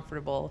more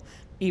comfortable,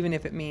 even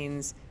if it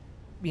means,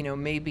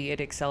 maybe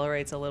it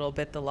accelerates a little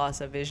bit the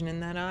loss of vision in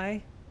that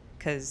eye,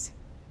 because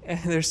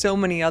there's so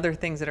many other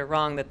things that are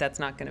wrong that's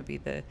not going to be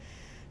the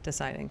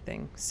deciding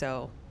thing.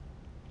 So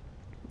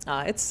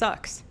it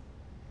sucks.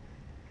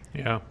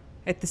 Yeah.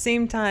 At the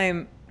same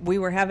time, we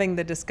were having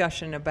the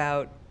discussion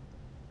about,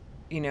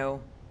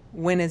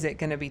 when is it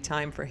going to be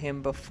time for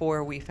him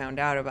before we found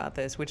out about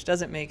this, which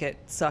doesn't make it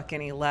suck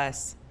any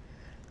less,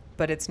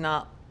 but it's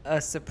not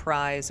a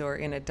surprise or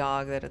in a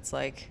dog that it's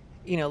like,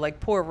 like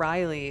poor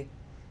Riley,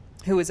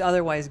 who is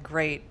otherwise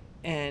great,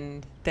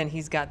 and then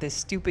he's got this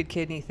stupid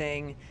kidney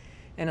thing,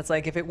 and it's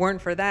like, if it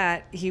weren't for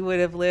that, he would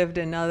have lived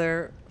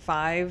another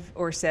 5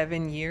 or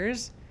 7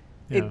 years.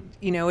 Yeah.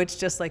 It's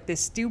just like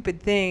this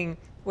stupid thing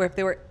where if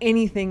there were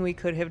anything we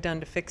could have done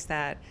to fix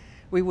that,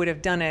 we would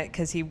have done it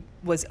because he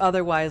was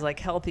otherwise like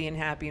healthy and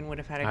happy and would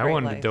have had a great life. I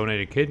wanted to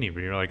donate a kidney,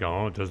 but you're like,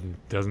 oh,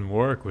 it doesn't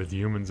work with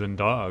humans and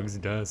dogs.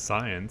 It does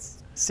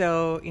science.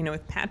 So,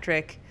 with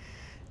Patrick,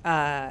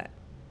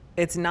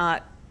 it's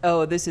not,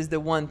 oh, this is the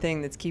one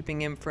thing that's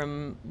keeping him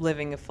from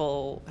living a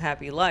full,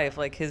 happy life.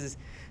 Like, his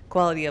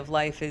quality of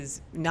life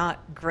is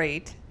not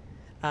great.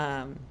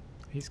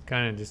 He's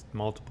kind of just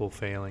multiple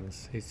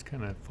failings. He's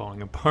kind of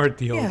falling apart,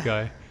 the old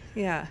guy.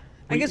 Yeah.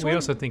 We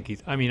also think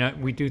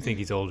we do think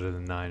he's older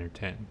than 9 or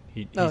 10.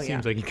 He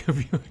seems like he could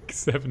be like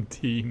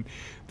 17.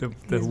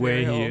 The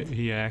way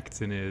he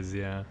acts and is,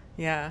 yeah.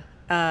 Yeah.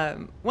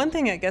 One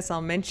thing I guess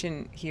I'll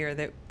mention here,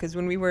 that because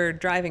when we were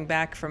driving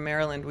back from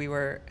Maryland, we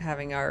were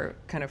having our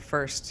kind of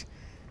first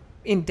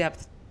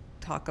in-depth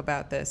talk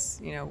about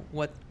this,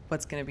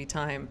 what's going to be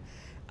time.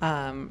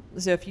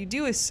 So if you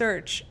do a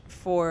search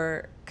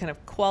for kind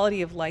of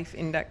quality of life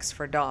index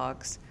for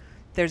dogs,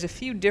 there's a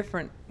few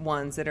different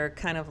ones that are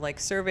kind of like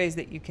surveys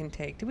that you can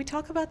take. Did we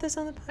talk about this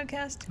on the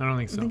podcast? I don't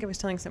think so. I think I was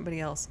telling somebody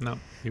else. No,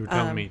 you were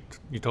telling me.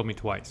 You told me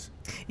twice.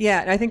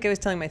 Yeah, and I think I was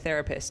telling my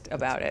therapist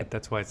about it.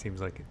 That's why it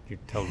seems like you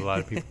told a lot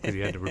of people because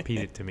you had to repeat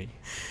it to me.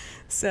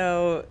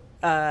 So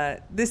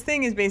this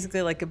thing is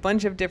basically like a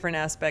bunch of different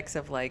aspects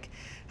of like,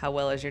 how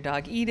well is your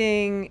dog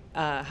eating?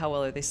 How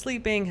well are they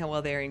sleeping? How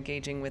well they're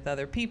engaging with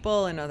other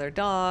people and other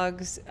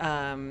dogs?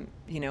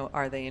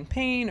 Are they in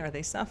pain? Are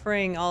they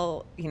suffering?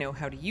 How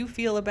do you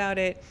feel about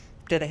it?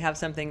 Do they have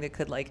something that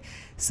could like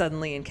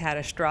suddenly and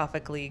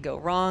catastrophically go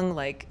wrong,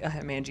 like a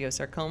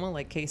hemangiosarcoma,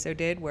 like Queso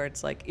did, where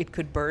it's like it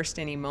could burst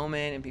any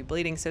moment and be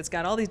bleeding. So it's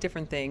got all these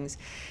different things,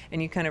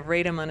 and you kind of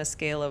rate them on a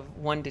scale of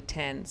 1 to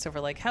 10. So for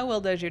like, how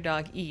well does your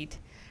dog eat?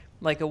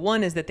 Like a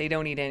 1 is that they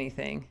don't eat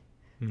anything.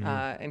 Mm-hmm.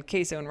 And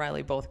Queso and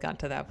Riley both got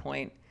to that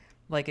point.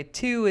 Like a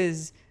 2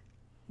 is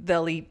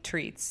they'll eat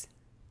treats.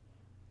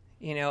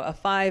 A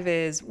 5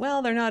 is,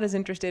 well, they're not as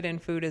interested in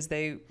food as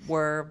they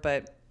were,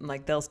 but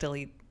like they'll still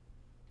eat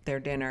their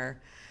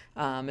dinner.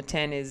 A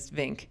 10 is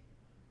Vink.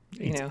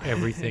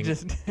 Everything,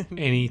 just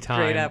anytime,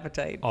 great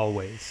appetite,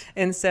 always.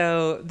 And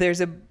so there's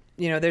a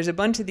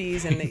bunch of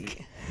these, and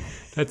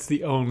that's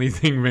the only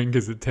thing Vink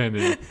is a 10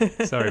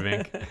 in. Sorry,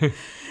 Vink.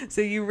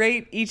 So you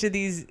rate each of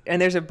these,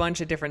 and there's a bunch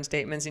of different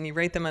statements, and you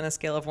rate them on a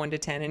scale of 1 to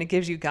 10, and it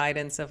gives you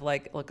guidance of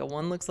like, look, a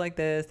 1 looks like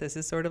this. This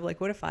is sort of like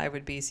what a 5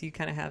 would be. So you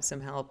kind of have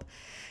some help,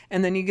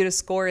 and then you get a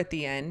score at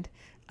the end.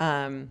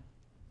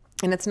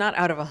 And it's not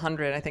out of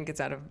 100. I think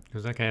it's out of. It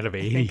was like out of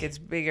 80. I think it's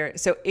bigger.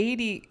 So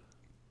 80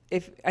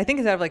 if I think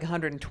it's out of like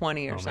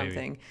 120 or Oh,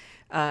 something,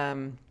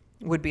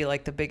 would be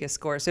like the biggest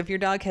score. So if your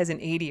dog has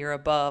an 80 or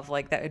above,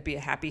 like that would be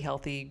a happy,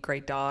 healthy,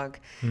 great dog.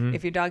 Mm-hmm.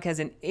 If your dog has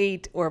an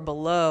 8 or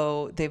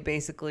below, they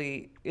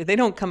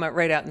don't come out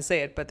right out and say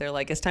it, but they're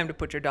like, it's time to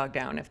put your dog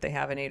down if they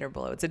have an 8 or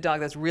below. It's a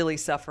dog that's really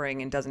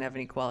suffering and doesn't have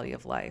any quality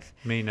of life.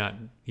 May not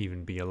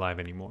even be alive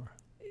anymore.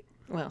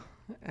 Well,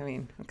 I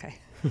mean, okay.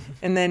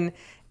 And then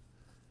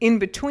in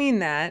between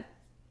that,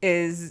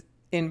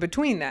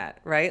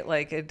 right?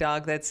 Like a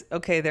dog that's,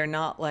 okay, they're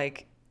not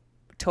like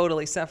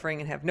totally suffering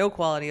and have no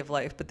quality of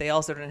life, but they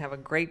also don't have a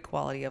great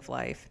quality of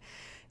life.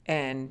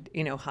 And,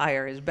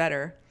 higher is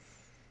better.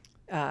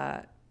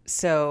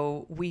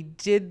 So we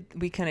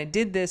kind of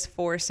did this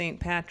for St.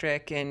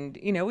 Patrick, and,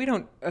 we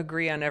don't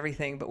agree on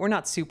everything, but we're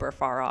not super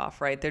far off,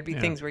 right? There'd be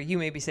things where you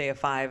maybe say a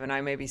 5 and I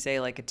maybe say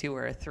like a 2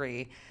 or a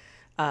 3,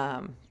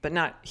 but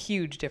not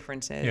huge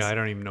differences. Yeah, I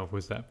don't even know if it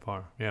was that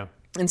far. Yeah.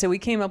 And so we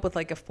came up with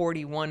like a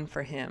 41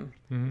 for him.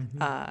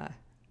 Mm-hmm.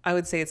 I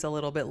would say it's a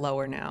little bit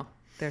lower now.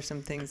 There's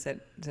some things that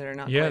are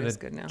not quite as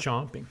good now.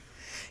 Chomping.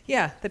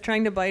 Yeah, the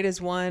trying to bite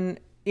is one.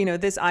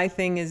 This eye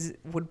thing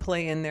would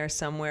play in there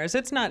somewhere. So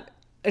it's not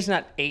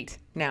 8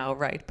 now,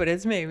 right? But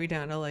it's maybe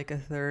down to like a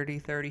 30,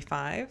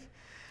 35.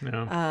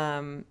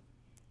 No.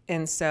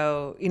 And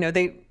so,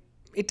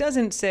 it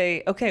doesn't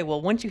say, okay, well,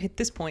 once you hit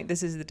this point,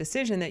 this is the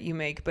decision that you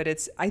make. But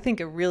it's, I think,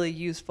 a really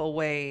useful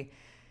way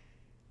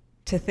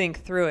to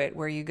think through it,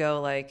 where you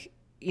go like,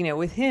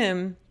 with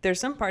him, there's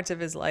some parts of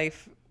his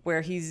life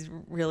where he's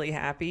really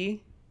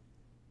happy.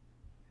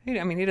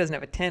 I mean, he doesn't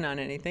have a 10 on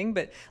anything,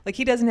 but like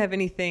he doesn't have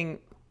anything,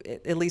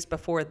 at least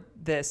before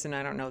this, and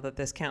I don't know that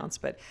this counts,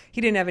 but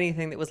he didn't have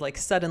anything that was like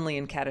suddenly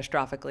and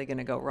catastrophically going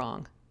to go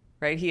wrong,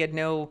 right? He had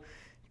no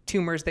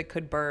tumors that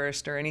could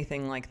burst or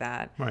anything like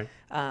that. Right.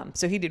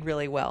 So he did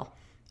really well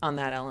on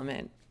that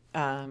element.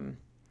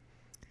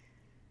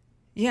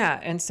 Yeah.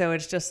 And so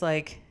it's just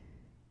like,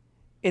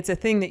 it's a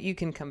thing that you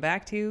can come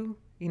back to.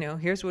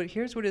 Here's what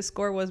his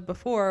score was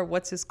before.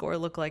 What's his score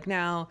look like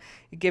now?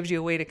 It gives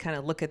you a way to kind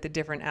of look at the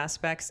different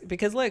aspects.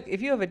 Because look,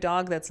 if you have a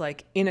dog that's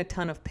like in a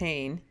ton of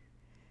pain,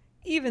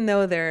 even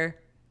though they're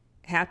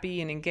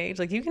happy and engaged,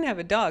 like you can have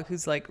a dog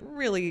who's like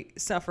really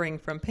suffering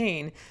from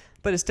pain,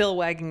 but is still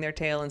wagging their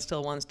tail and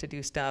still wants to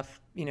do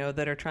stuff,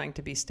 that are trying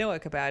to be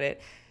stoic about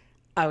it.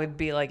 I would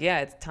be like,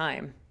 yeah, it's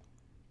time.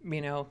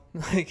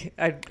 Like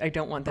I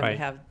don't want them to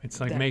have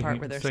it's like that part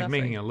where they're suffering.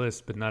 making a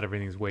list, but not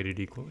everything's weighted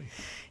equally.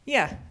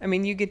 Yeah. I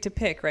mean, you get to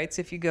pick, right? So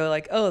if you go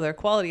like, oh, their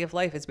quality of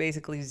life is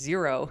basically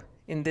 0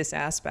 in this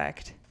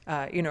aspect,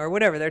 or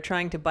whatever, they're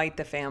trying to bite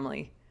the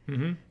family,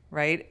 mm-hmm.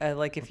 right?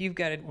 Like if you've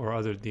got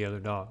the other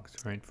dogs,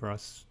 right? For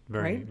us,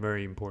 very, right?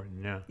 very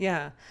important. Yeah.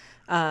 Yeah.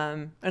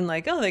 And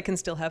like, oh, they can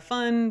still have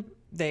fun.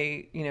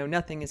 They,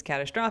 nothing is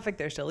catastrophic.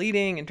 They're still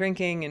eating and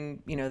drinking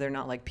and, they're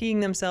not like peeing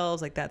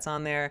themselves, like that's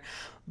on there.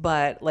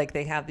 But like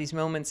they have these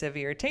moments of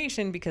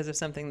irritation because of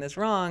something that's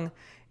wrong,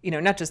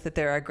 not just that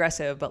they're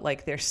aggressive, but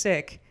like they're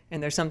sick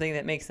and there's something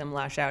that makes them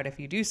lash out if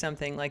you do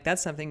something. Like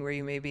that's something where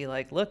you may be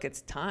like, look,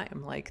 it's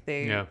time. Like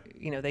they,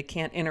 they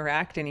can't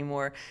interact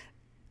anymore.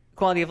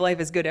 Quality of life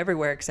is good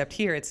everywhere except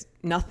here. It's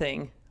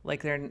nothing.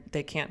 Like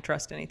they can't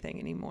trust anything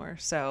anymore.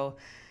 So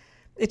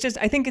it's just,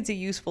 I think it's a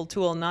useful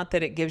tool, not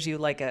that it gives you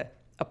like a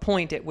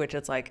point at which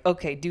it's like,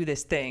 okay, do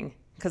this thing.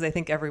 Because I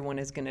think everyone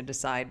is going to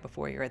decide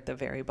before you're at the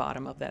very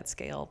bottom of that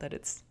scale that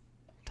it's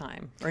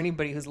time. Or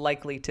anybody who's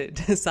likely to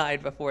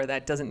decide before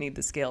that doesn't need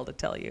the scale to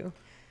tell you.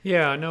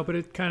 Yeah, no, but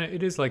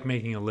it is like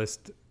making a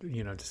list,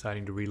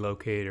 deciding to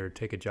relocate or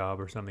take a job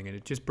or something. And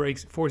it just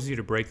forces you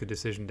to break the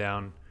decision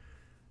down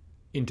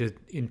into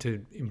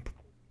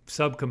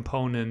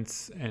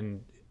subcomponents,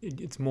 and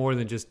it's more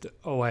than just,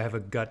 I have a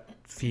gut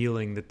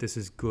feeling that this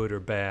is good or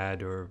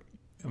bad, or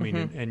I mean,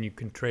 and you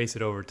can trace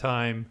it over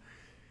time.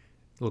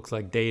 It looks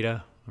like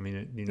data. I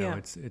mean,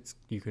 it's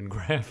you can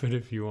graph it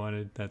if you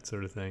wanted, that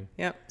sort of thing.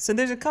 Yeah. So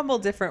there's a couple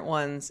different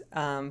ones,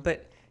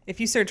 but if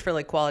you search for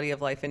like quality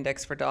of life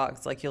index for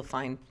dogs, like you'll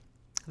find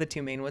the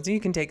 2 main ones. And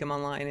you can take them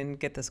online and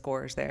get the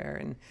scores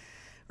there,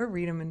 or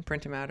read them and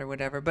print them out or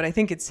whatever. But I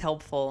think it's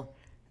helpful,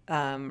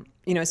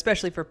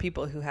 especially for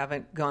people who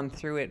haven't gone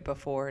through it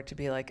before, to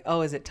be like,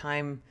 oh, is it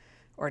time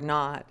or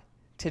not?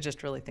 To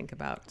just really think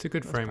about. It's a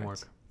good framework.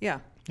 Parts. Yeah.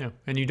 Yeah.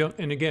 And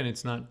again,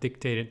 it's not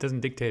dictated. It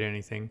doesn't dictate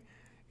anything.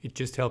 It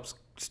just helps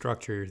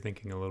structure your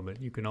thinking a little bit.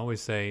 You can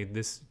always say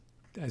this,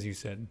 as you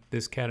said,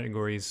 this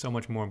category is so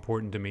much more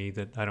important to me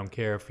that I don't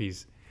care if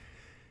he's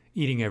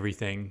eating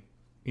everything.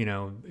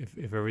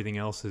 If everything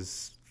else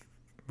is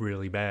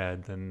really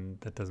bad, then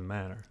that doesn't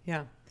matter.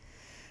 Yeah.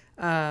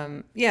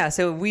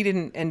 So we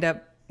didn't end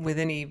up with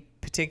any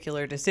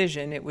particular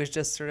decision. It was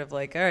just sort of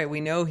like, all right,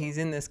 we know he's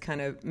in this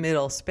kind of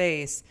middle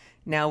space.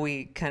 Now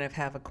we kind of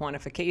have a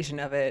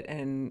quantification of it,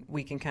 and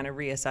we can kind of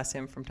reassess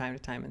him from time to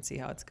time and see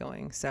how it's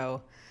going.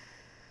 So,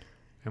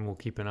 and we'll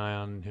keep an eye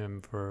on him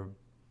for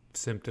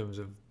symptoms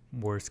of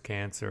worse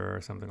cancer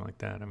or something like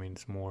that. I mean,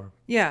 it's more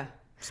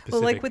specific.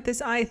 Well, like with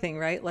this eye thing,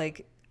 right?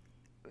 Like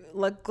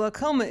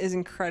glaucoma is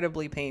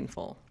incredibly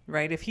painful,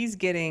 right? If he's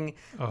getting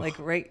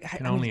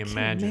can only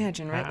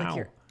imagine, right? Like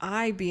your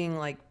eye being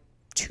like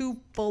too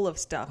full of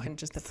stuff, like, and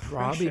just the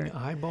throbbing pressure.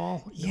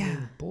 Eyeball.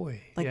 Yeah,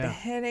 boy, like the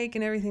headache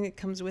and everything that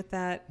comes with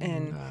that,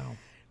 and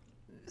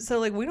so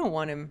like we don't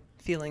want him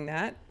feeling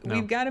that. No.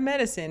 We've got a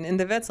medicine, and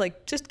the vet's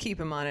like, just keep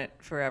him on it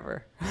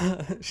forever.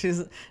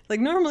 She's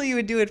like, normally you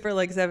would do it for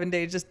like 7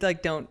 days, just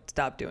like don't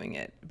stop doing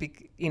it.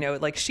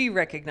 Like she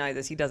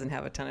recognizes he doesn't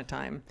have a ton of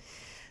time.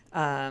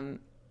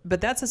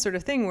 But that's the sort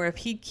of thing where if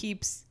he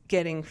keeps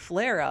getting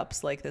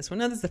flare-ups like this one,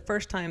 now this is the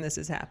first time this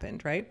has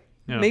happened, right?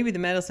 Yeah. Maybe the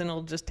medicine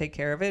will just take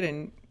care of it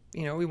and,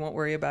 we won't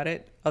worry about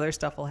it. Other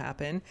stuff will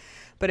happen.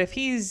 But if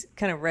he's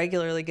kind of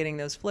regularly getting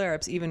those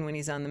flare-ups, even when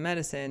he's on the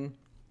medicine,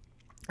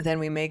 then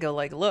we may go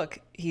like, look,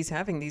 he's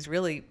having these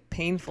really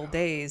painful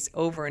days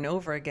over and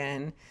over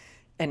again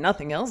and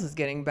nothing else is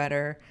getting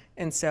better.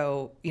 And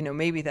so,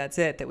 maybe that's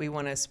it, that we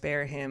want to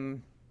spare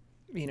him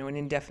an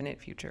indefinite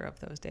future of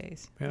those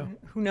days. Yeah.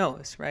 Who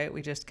knows, right?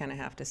 We just kind of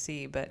have to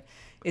see. But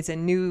it's a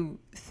new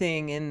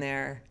thing in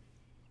there.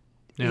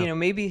 Yeah.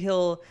 Maybe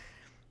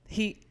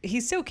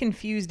he's so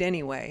confused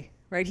anyway,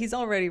 right? He's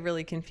already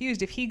really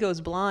confused. If he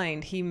goes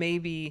blind, he may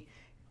be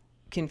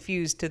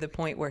confused to the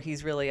point where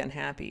he's really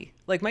unhappy.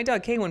 Like my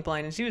dog Kay went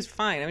blind and she was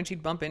fine. I mean,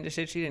 she'd bump into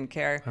shit. She didn't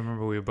care. I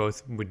remember we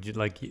both would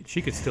she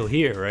could still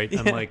hear, right?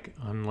 Yeah.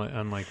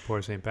 Unlike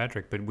poor St.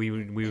 Patrick, but we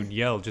would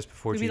yell just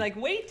before we'd be like,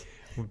 wait.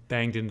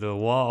 Banged into the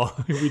wall.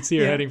 We'd see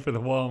her heading for the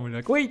wall and we'd be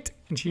like, wait,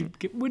 and she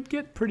would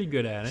get pretty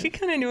good at it. She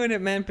kind of knew what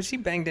it meant, but she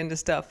banged into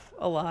stuff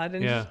a lot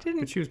and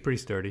but she was pretty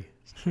sturdy.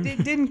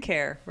 Didn't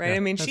care, right? Yeah, I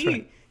mean,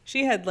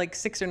 she had like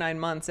 6 or 9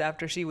 months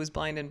after she was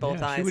blind in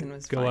both eyes and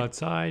was go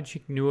outside.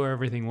 She knew where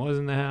everything was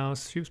in the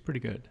house. She was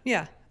pretty good.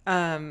 Yeah.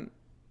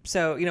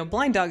 So,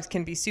 blind dogs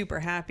can be super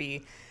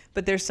happy,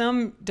 but there's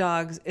some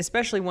dogs,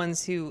 especially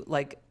ones who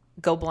like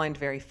go blind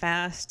very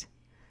fast,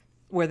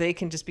 where they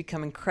can just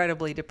become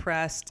incredibly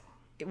depressed.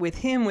 With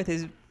him, with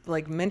his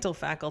like mental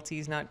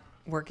faculties not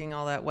working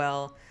all that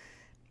well,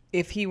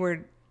 if he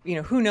were,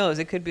 who knows?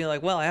 It could be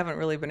like, well, I haven't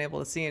really been able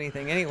to see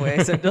anything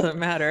anyway, so it doesn't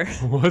matter.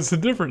 What's the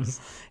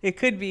difference? It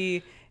could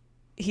be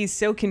he's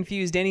so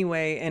confused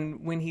anyway,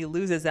 and when he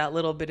loses that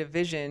little bit of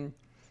vision,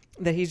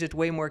 that he's just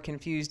way more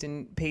confused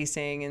and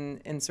pacing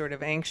and sort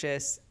of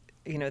anxious.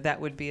 That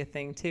would be a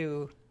thing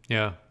too.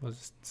 Yeah, let's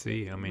just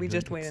see. I mean, we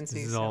just wait and see.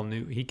 This is all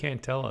new. He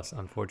can't tell us,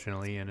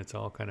 unfortunately, and it's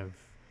all kind of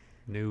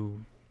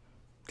new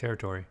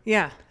territory.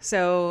 Yeah.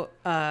 So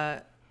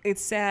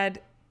it's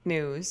sad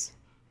news.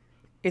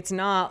 It's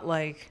not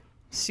like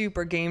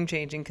super game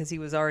changing because he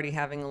was already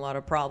having a lot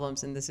of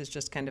problems and this is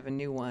just kind of a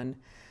new one.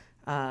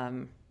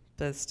 But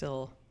it's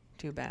still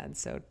too bad.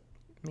 So,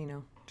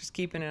 just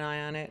keeping an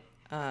eye on it.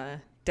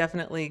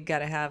 Definitely got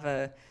to have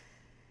a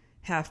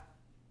half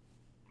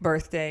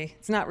birthday.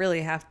 It's not really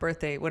a half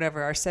birthday,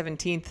 whatever, our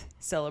 17th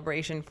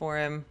celebration for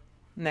him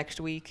next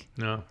week.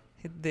 No.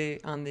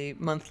 On the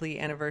monthly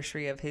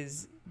anniversary of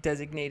his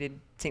designated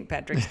St.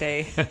 Patrick's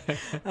Day,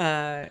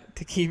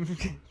 to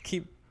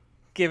keep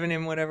giving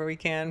him whatever we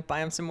can,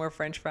 buy him some more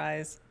French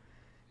fries.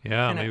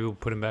 Yeah, maybe we'll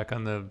put him back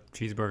on the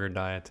cheeseburger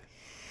diet.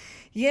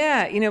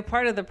 Yeah,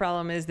 part of the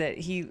problem is that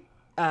he's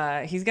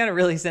got a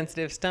really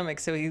sensitive stomach,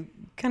 so he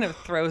kind of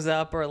throws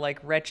up or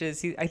like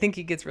retches. I think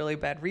he gets really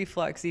bad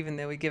reflux, even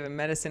though we give him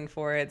medicine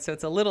for it. So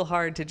it's a little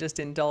hard to just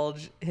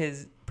indulge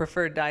his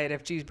preferred diet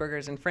of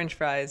cheeseburgers and French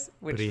fries.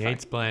 But he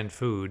hates bland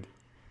food,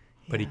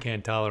 but he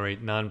can't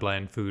tolerate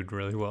non-bland food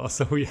really well.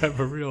 So we have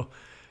a real,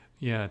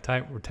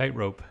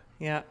 tightrope.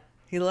 Yeah.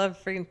 He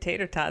loved freaking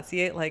tater tots.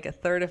 He ate like a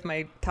third of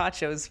my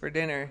tachos for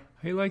dinner.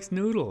 He likes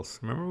noodles.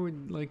 Remember,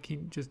 he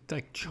just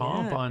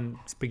chomp on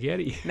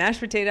spaghetti. Mashed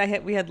potato.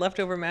 We had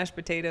leftover mashed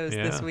potatoes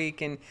this week,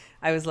 and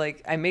I was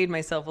like, I made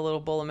myself a little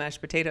bowl of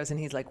mashed potatoes, and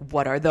he's like,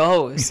 "What are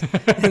those?"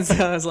 And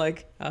so I was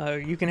like,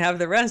 "You can have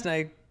the rest." And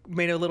I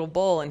made a little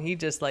bowl, and he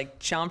just like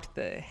chomped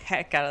the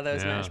heck out of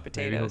those mashed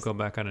potatoes. Maybe he'll go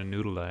back on a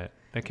noodle diet.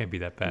 That can't be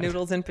that bad.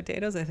 Noodles and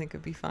potatoes, I think,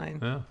 would be fine.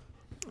 Yeah.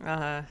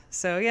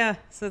 So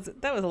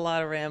that was a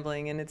lot of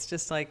rambling, and it's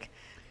just like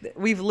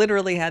we've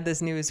literally had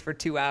this news for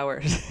 2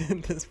 hours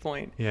at this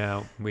point.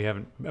 Yeah, we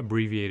haven't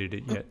abbreviated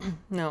it yet.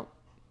 No.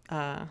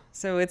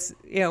 So it's,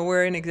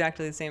 we're in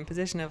exactly the same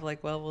position of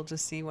like, well, we'll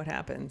just see what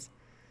happens,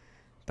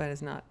 but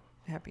it's not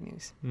happy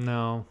news.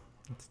 No,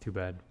 it's too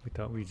bad. We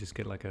thought we'd just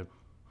get like a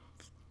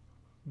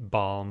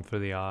balm for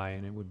the eye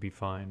and it would be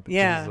fine.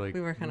 But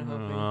we were kind of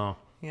hoping. Oh.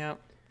 Yeah.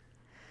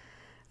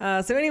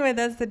 So anyway,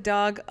 that's the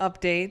dog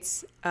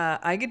updates.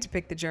 I get to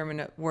pick the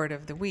German word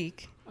of the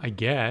week, I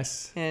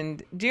guess.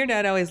 And Dear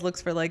Dad always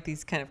looks for like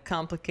these kind of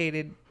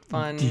complicated,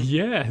 fun.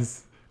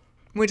 Yes.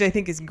 Which I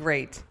think is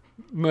great.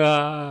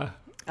 But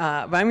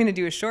I'm going to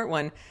do a short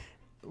one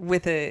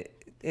with a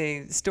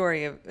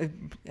story of,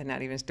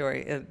 not even a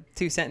story,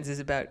 2 sentences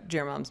about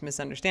Germom's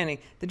misunderstanding.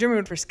 The German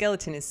word for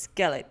skeleton is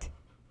skelet.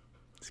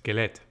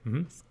 Skelet.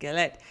 Mm-hmm.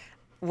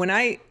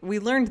 Skelet. We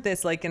learned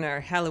this like in our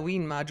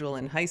Halloween module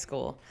in high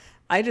school.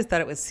 I just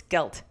thought it was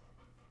skelt.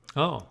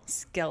 Oh.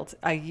 Skelt.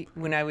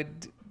 When I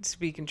would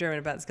speak in German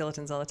about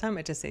skeletons all the time.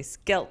 I just say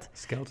skelt,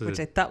 Skelt is which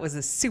a I thought was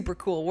a super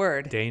cool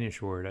word.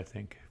 Danish word, I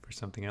think, for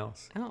something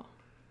else. Oh,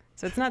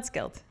 so it's not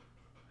skelt.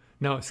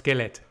 No,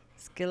 skelet.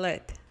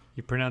 Skelet.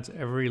 You pronounce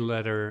every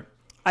letter.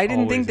 I didn't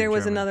always think in there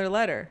was German. another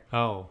letter.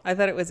 Oh. I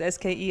thought it was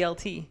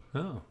skelt.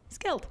 Oh.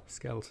 Skelt.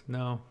 Skelt.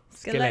 No.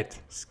 Skelet.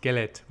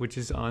 Skelet, which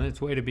is on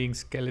its way to being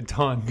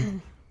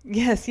skeleton.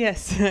 Yes,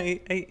 I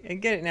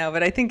get it now.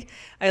 But I think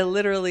I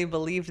literally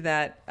believed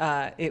that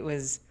it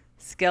was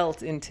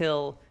skelt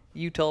until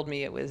you told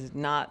me it was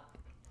not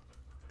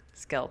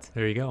skelt.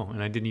 There you go.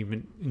 And I didn't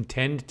even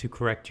intend to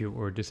correct you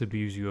or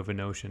disabuse you of a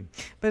notion.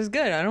 But it's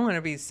good. I don't want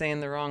to be saying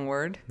the wrong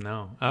word.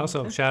 No. I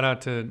also shout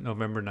out to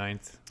November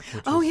 9th.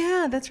 Which Oh, is,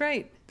 yeah, that's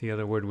right. the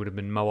other word would have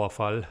been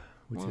Mauerfall,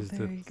 which Well, is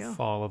there the you go.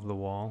 fall of the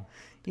wall.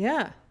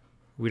 Yeah.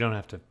 We don't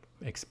have to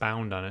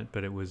expound on it,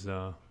 but it was...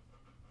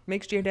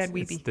 Makes your dad it's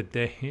weepy. the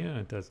day, yeah,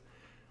 it does.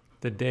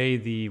 The day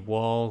the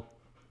wall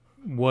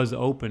was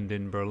opened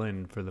in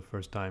Berlin for the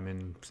first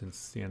time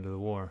since the end of the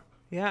war.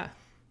 Yeah.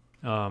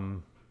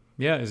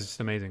 Yeah, it's just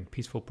amazing.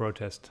 Peaceful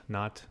protest,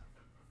 not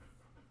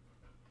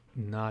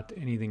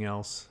anything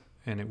else.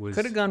 And it was...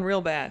 Could have gone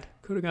real bad.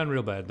 Could have gone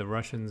real bad. The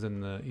Russians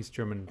and the East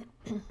German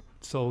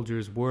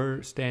soldiers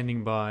were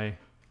standing by,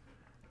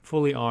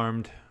 fully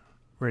armed,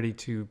 ready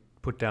to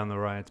put down the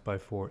riots by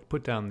force,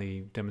 put down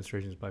the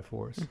demonstrations by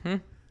force. Mm-hmm.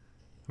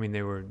 I mean,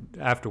 they were...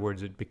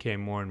 Afterwards, it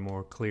became more and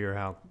more clear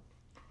how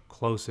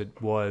close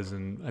it was.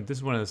 And this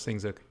is one of those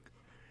things that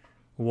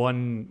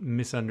one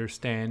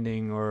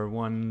misunderstanding or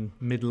one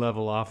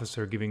mid-level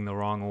officer giving the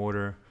wrong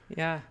order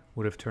Yeah.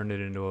 would have turned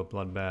it into a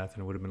bloodbath,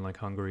 and it would have been like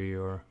Hungary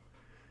or,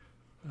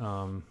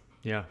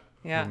 Yeah.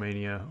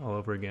 Romania all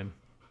over again.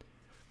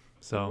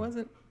 So It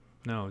wasn't.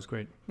 no, it was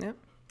great. Yep.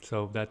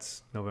 So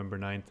that's November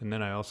 9th. And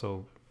then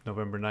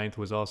November 9th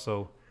was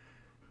also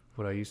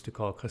what I used to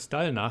call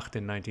Kristallnacht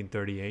in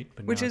 1938.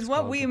 But Which now is it's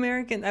what called we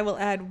Americans, I will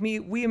add,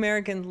 we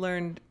Americans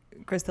learned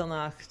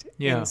Kristallnacht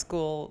in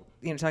school,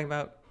 talking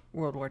about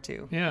World War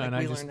II. Yeah, Like,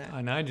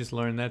 and I just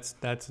learned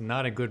that's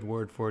not a good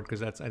word for it, because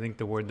that's, I think,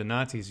 the word the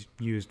Nazis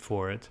used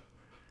for it.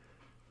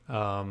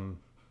 And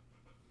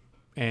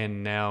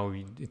now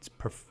it's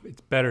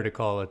better to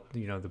call it,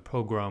 the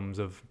pogroms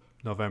of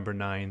November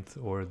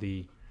 9th, or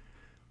the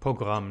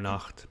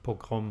Pogromnacht.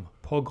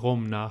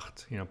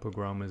 Pogromnacht.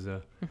 Pogrom is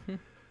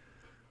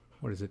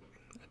what is it?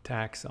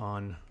 Attacks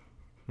on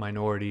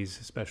minorities,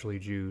 especially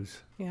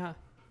Jews. Yeah.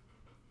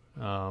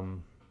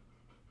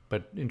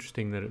 But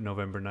interesting that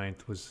November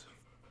 9th was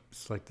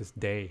just like this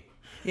day.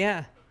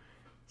 Yeah.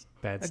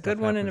 Bad A stuff good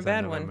one and a happens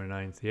bad on one. November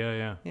 9th.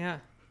 Yeah. Yeah.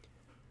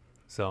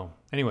 So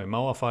anyway,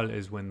 Mauerfall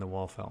is when the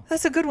wall fell.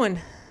 That's a good one.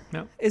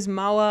 Yep. Is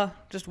Mauer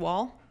just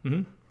wall?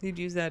 Mm-hmm. You'd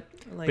use that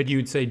like... But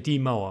you'd say die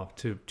Mauer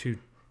to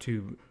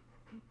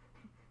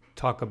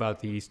talk about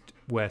the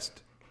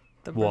east-west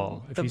the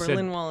wall. If the you said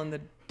Berlin Wall and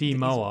the... die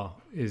Mauer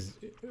is,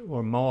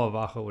 or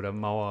Mauerwache or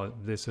Mauer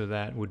this or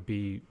that would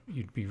be,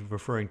 you'd be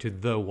referring to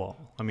the wall.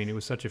 I mean, it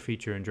was such a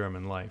feature in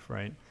German life,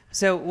 right?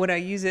 So would I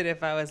use it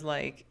if I was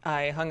like,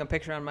 I hung a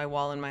picture on my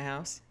wall in my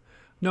house?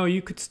 No,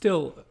 you could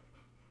still...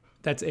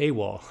 That's a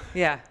wall.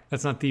 Yeah.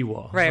 That's not the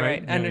wall.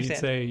 Right. I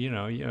understand. You'd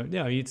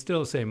say, you'd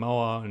still say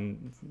Mauer,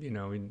 and,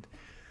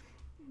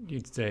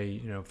 you'd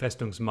say,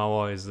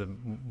 Festungsmauer is the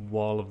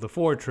wall of the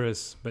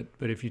fortress. But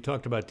if you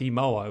talked about die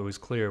Mauer, it was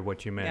clear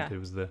what you meant. Yeah. It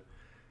was the,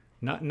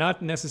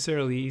 not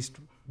necessarily East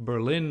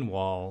Berlin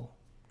wall,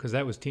 because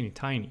that was teeny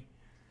tiny.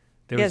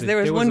 There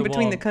was one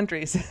between wall, the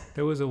countries.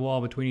 There was a wall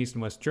between East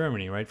and West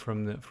Germany, right?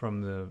 From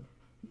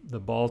the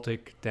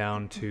Baltic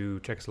down to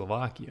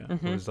Czechoslovakia.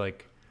 Mm-hmm. It was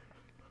like,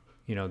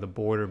 the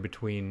border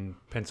between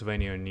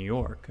Pennsylvania and New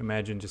York.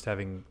 Imagine just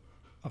having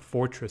a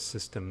fortress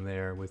system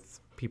there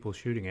with people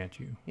shooting at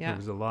you. Yeah. There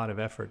was a lot of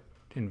effort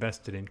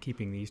invested in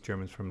keeping the East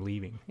Germans from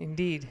leaving.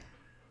 Indeed.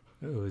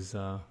 It was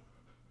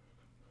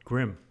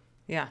grim.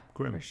 Yeah,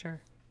 Grim. for sure.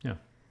 Yeah.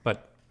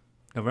 But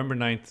November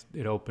 9th,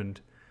 it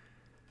opened.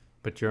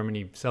 But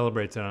Germany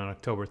celebrates it on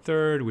October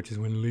 3rd, which is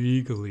when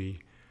legally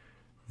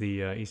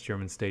the East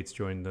German states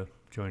joined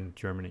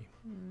Germany.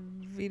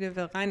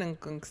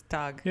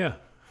 Wiedervereinigungstag. Yeah.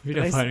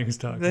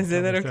 Wiedervereinigungstag. Did I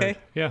say that okay?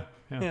 Yeah.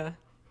 Yeah.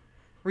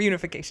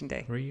 Reunification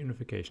Day.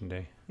 Reunification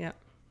Day. Yeah.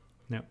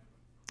 Yep.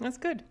 That's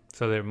good.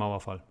 So they're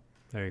Mauerfall.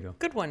 There you go.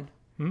 Good one.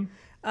 Hmm?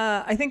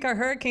 I think our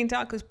hurricane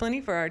talk was plenty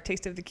for our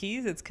Taste of the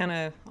Keys. It's kind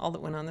of all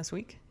that went on this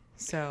week.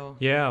 So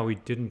yeah, we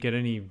didn't get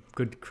any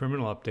good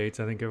criminal updates.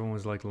 I think everyone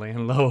was like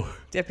laying low.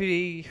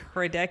 Deputy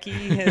Hradecki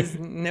has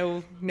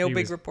no He big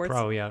was reports.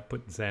 Probably out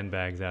putting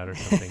sandbags out or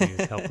something. He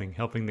was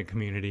helping the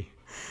community.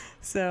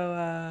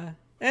 So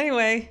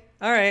anyway,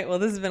 all right. Well,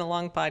 this has been a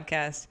long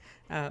podcast.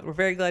 We're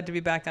very glad to be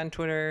back on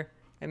Twitter.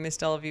 I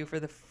missed all of you for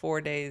the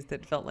 4 days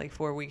that felt like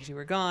 4 weeks you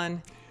were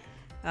gone.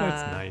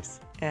 That's nice.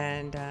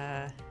 And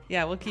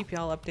yeah, we'll keep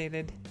y'all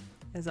updated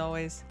as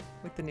always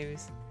with the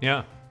news.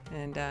 Yeah.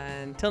 And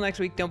until next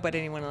week, don't bite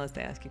anyone unless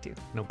they ask you to.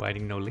 No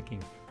biting, no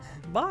licking.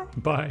 Bye.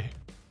 Bye.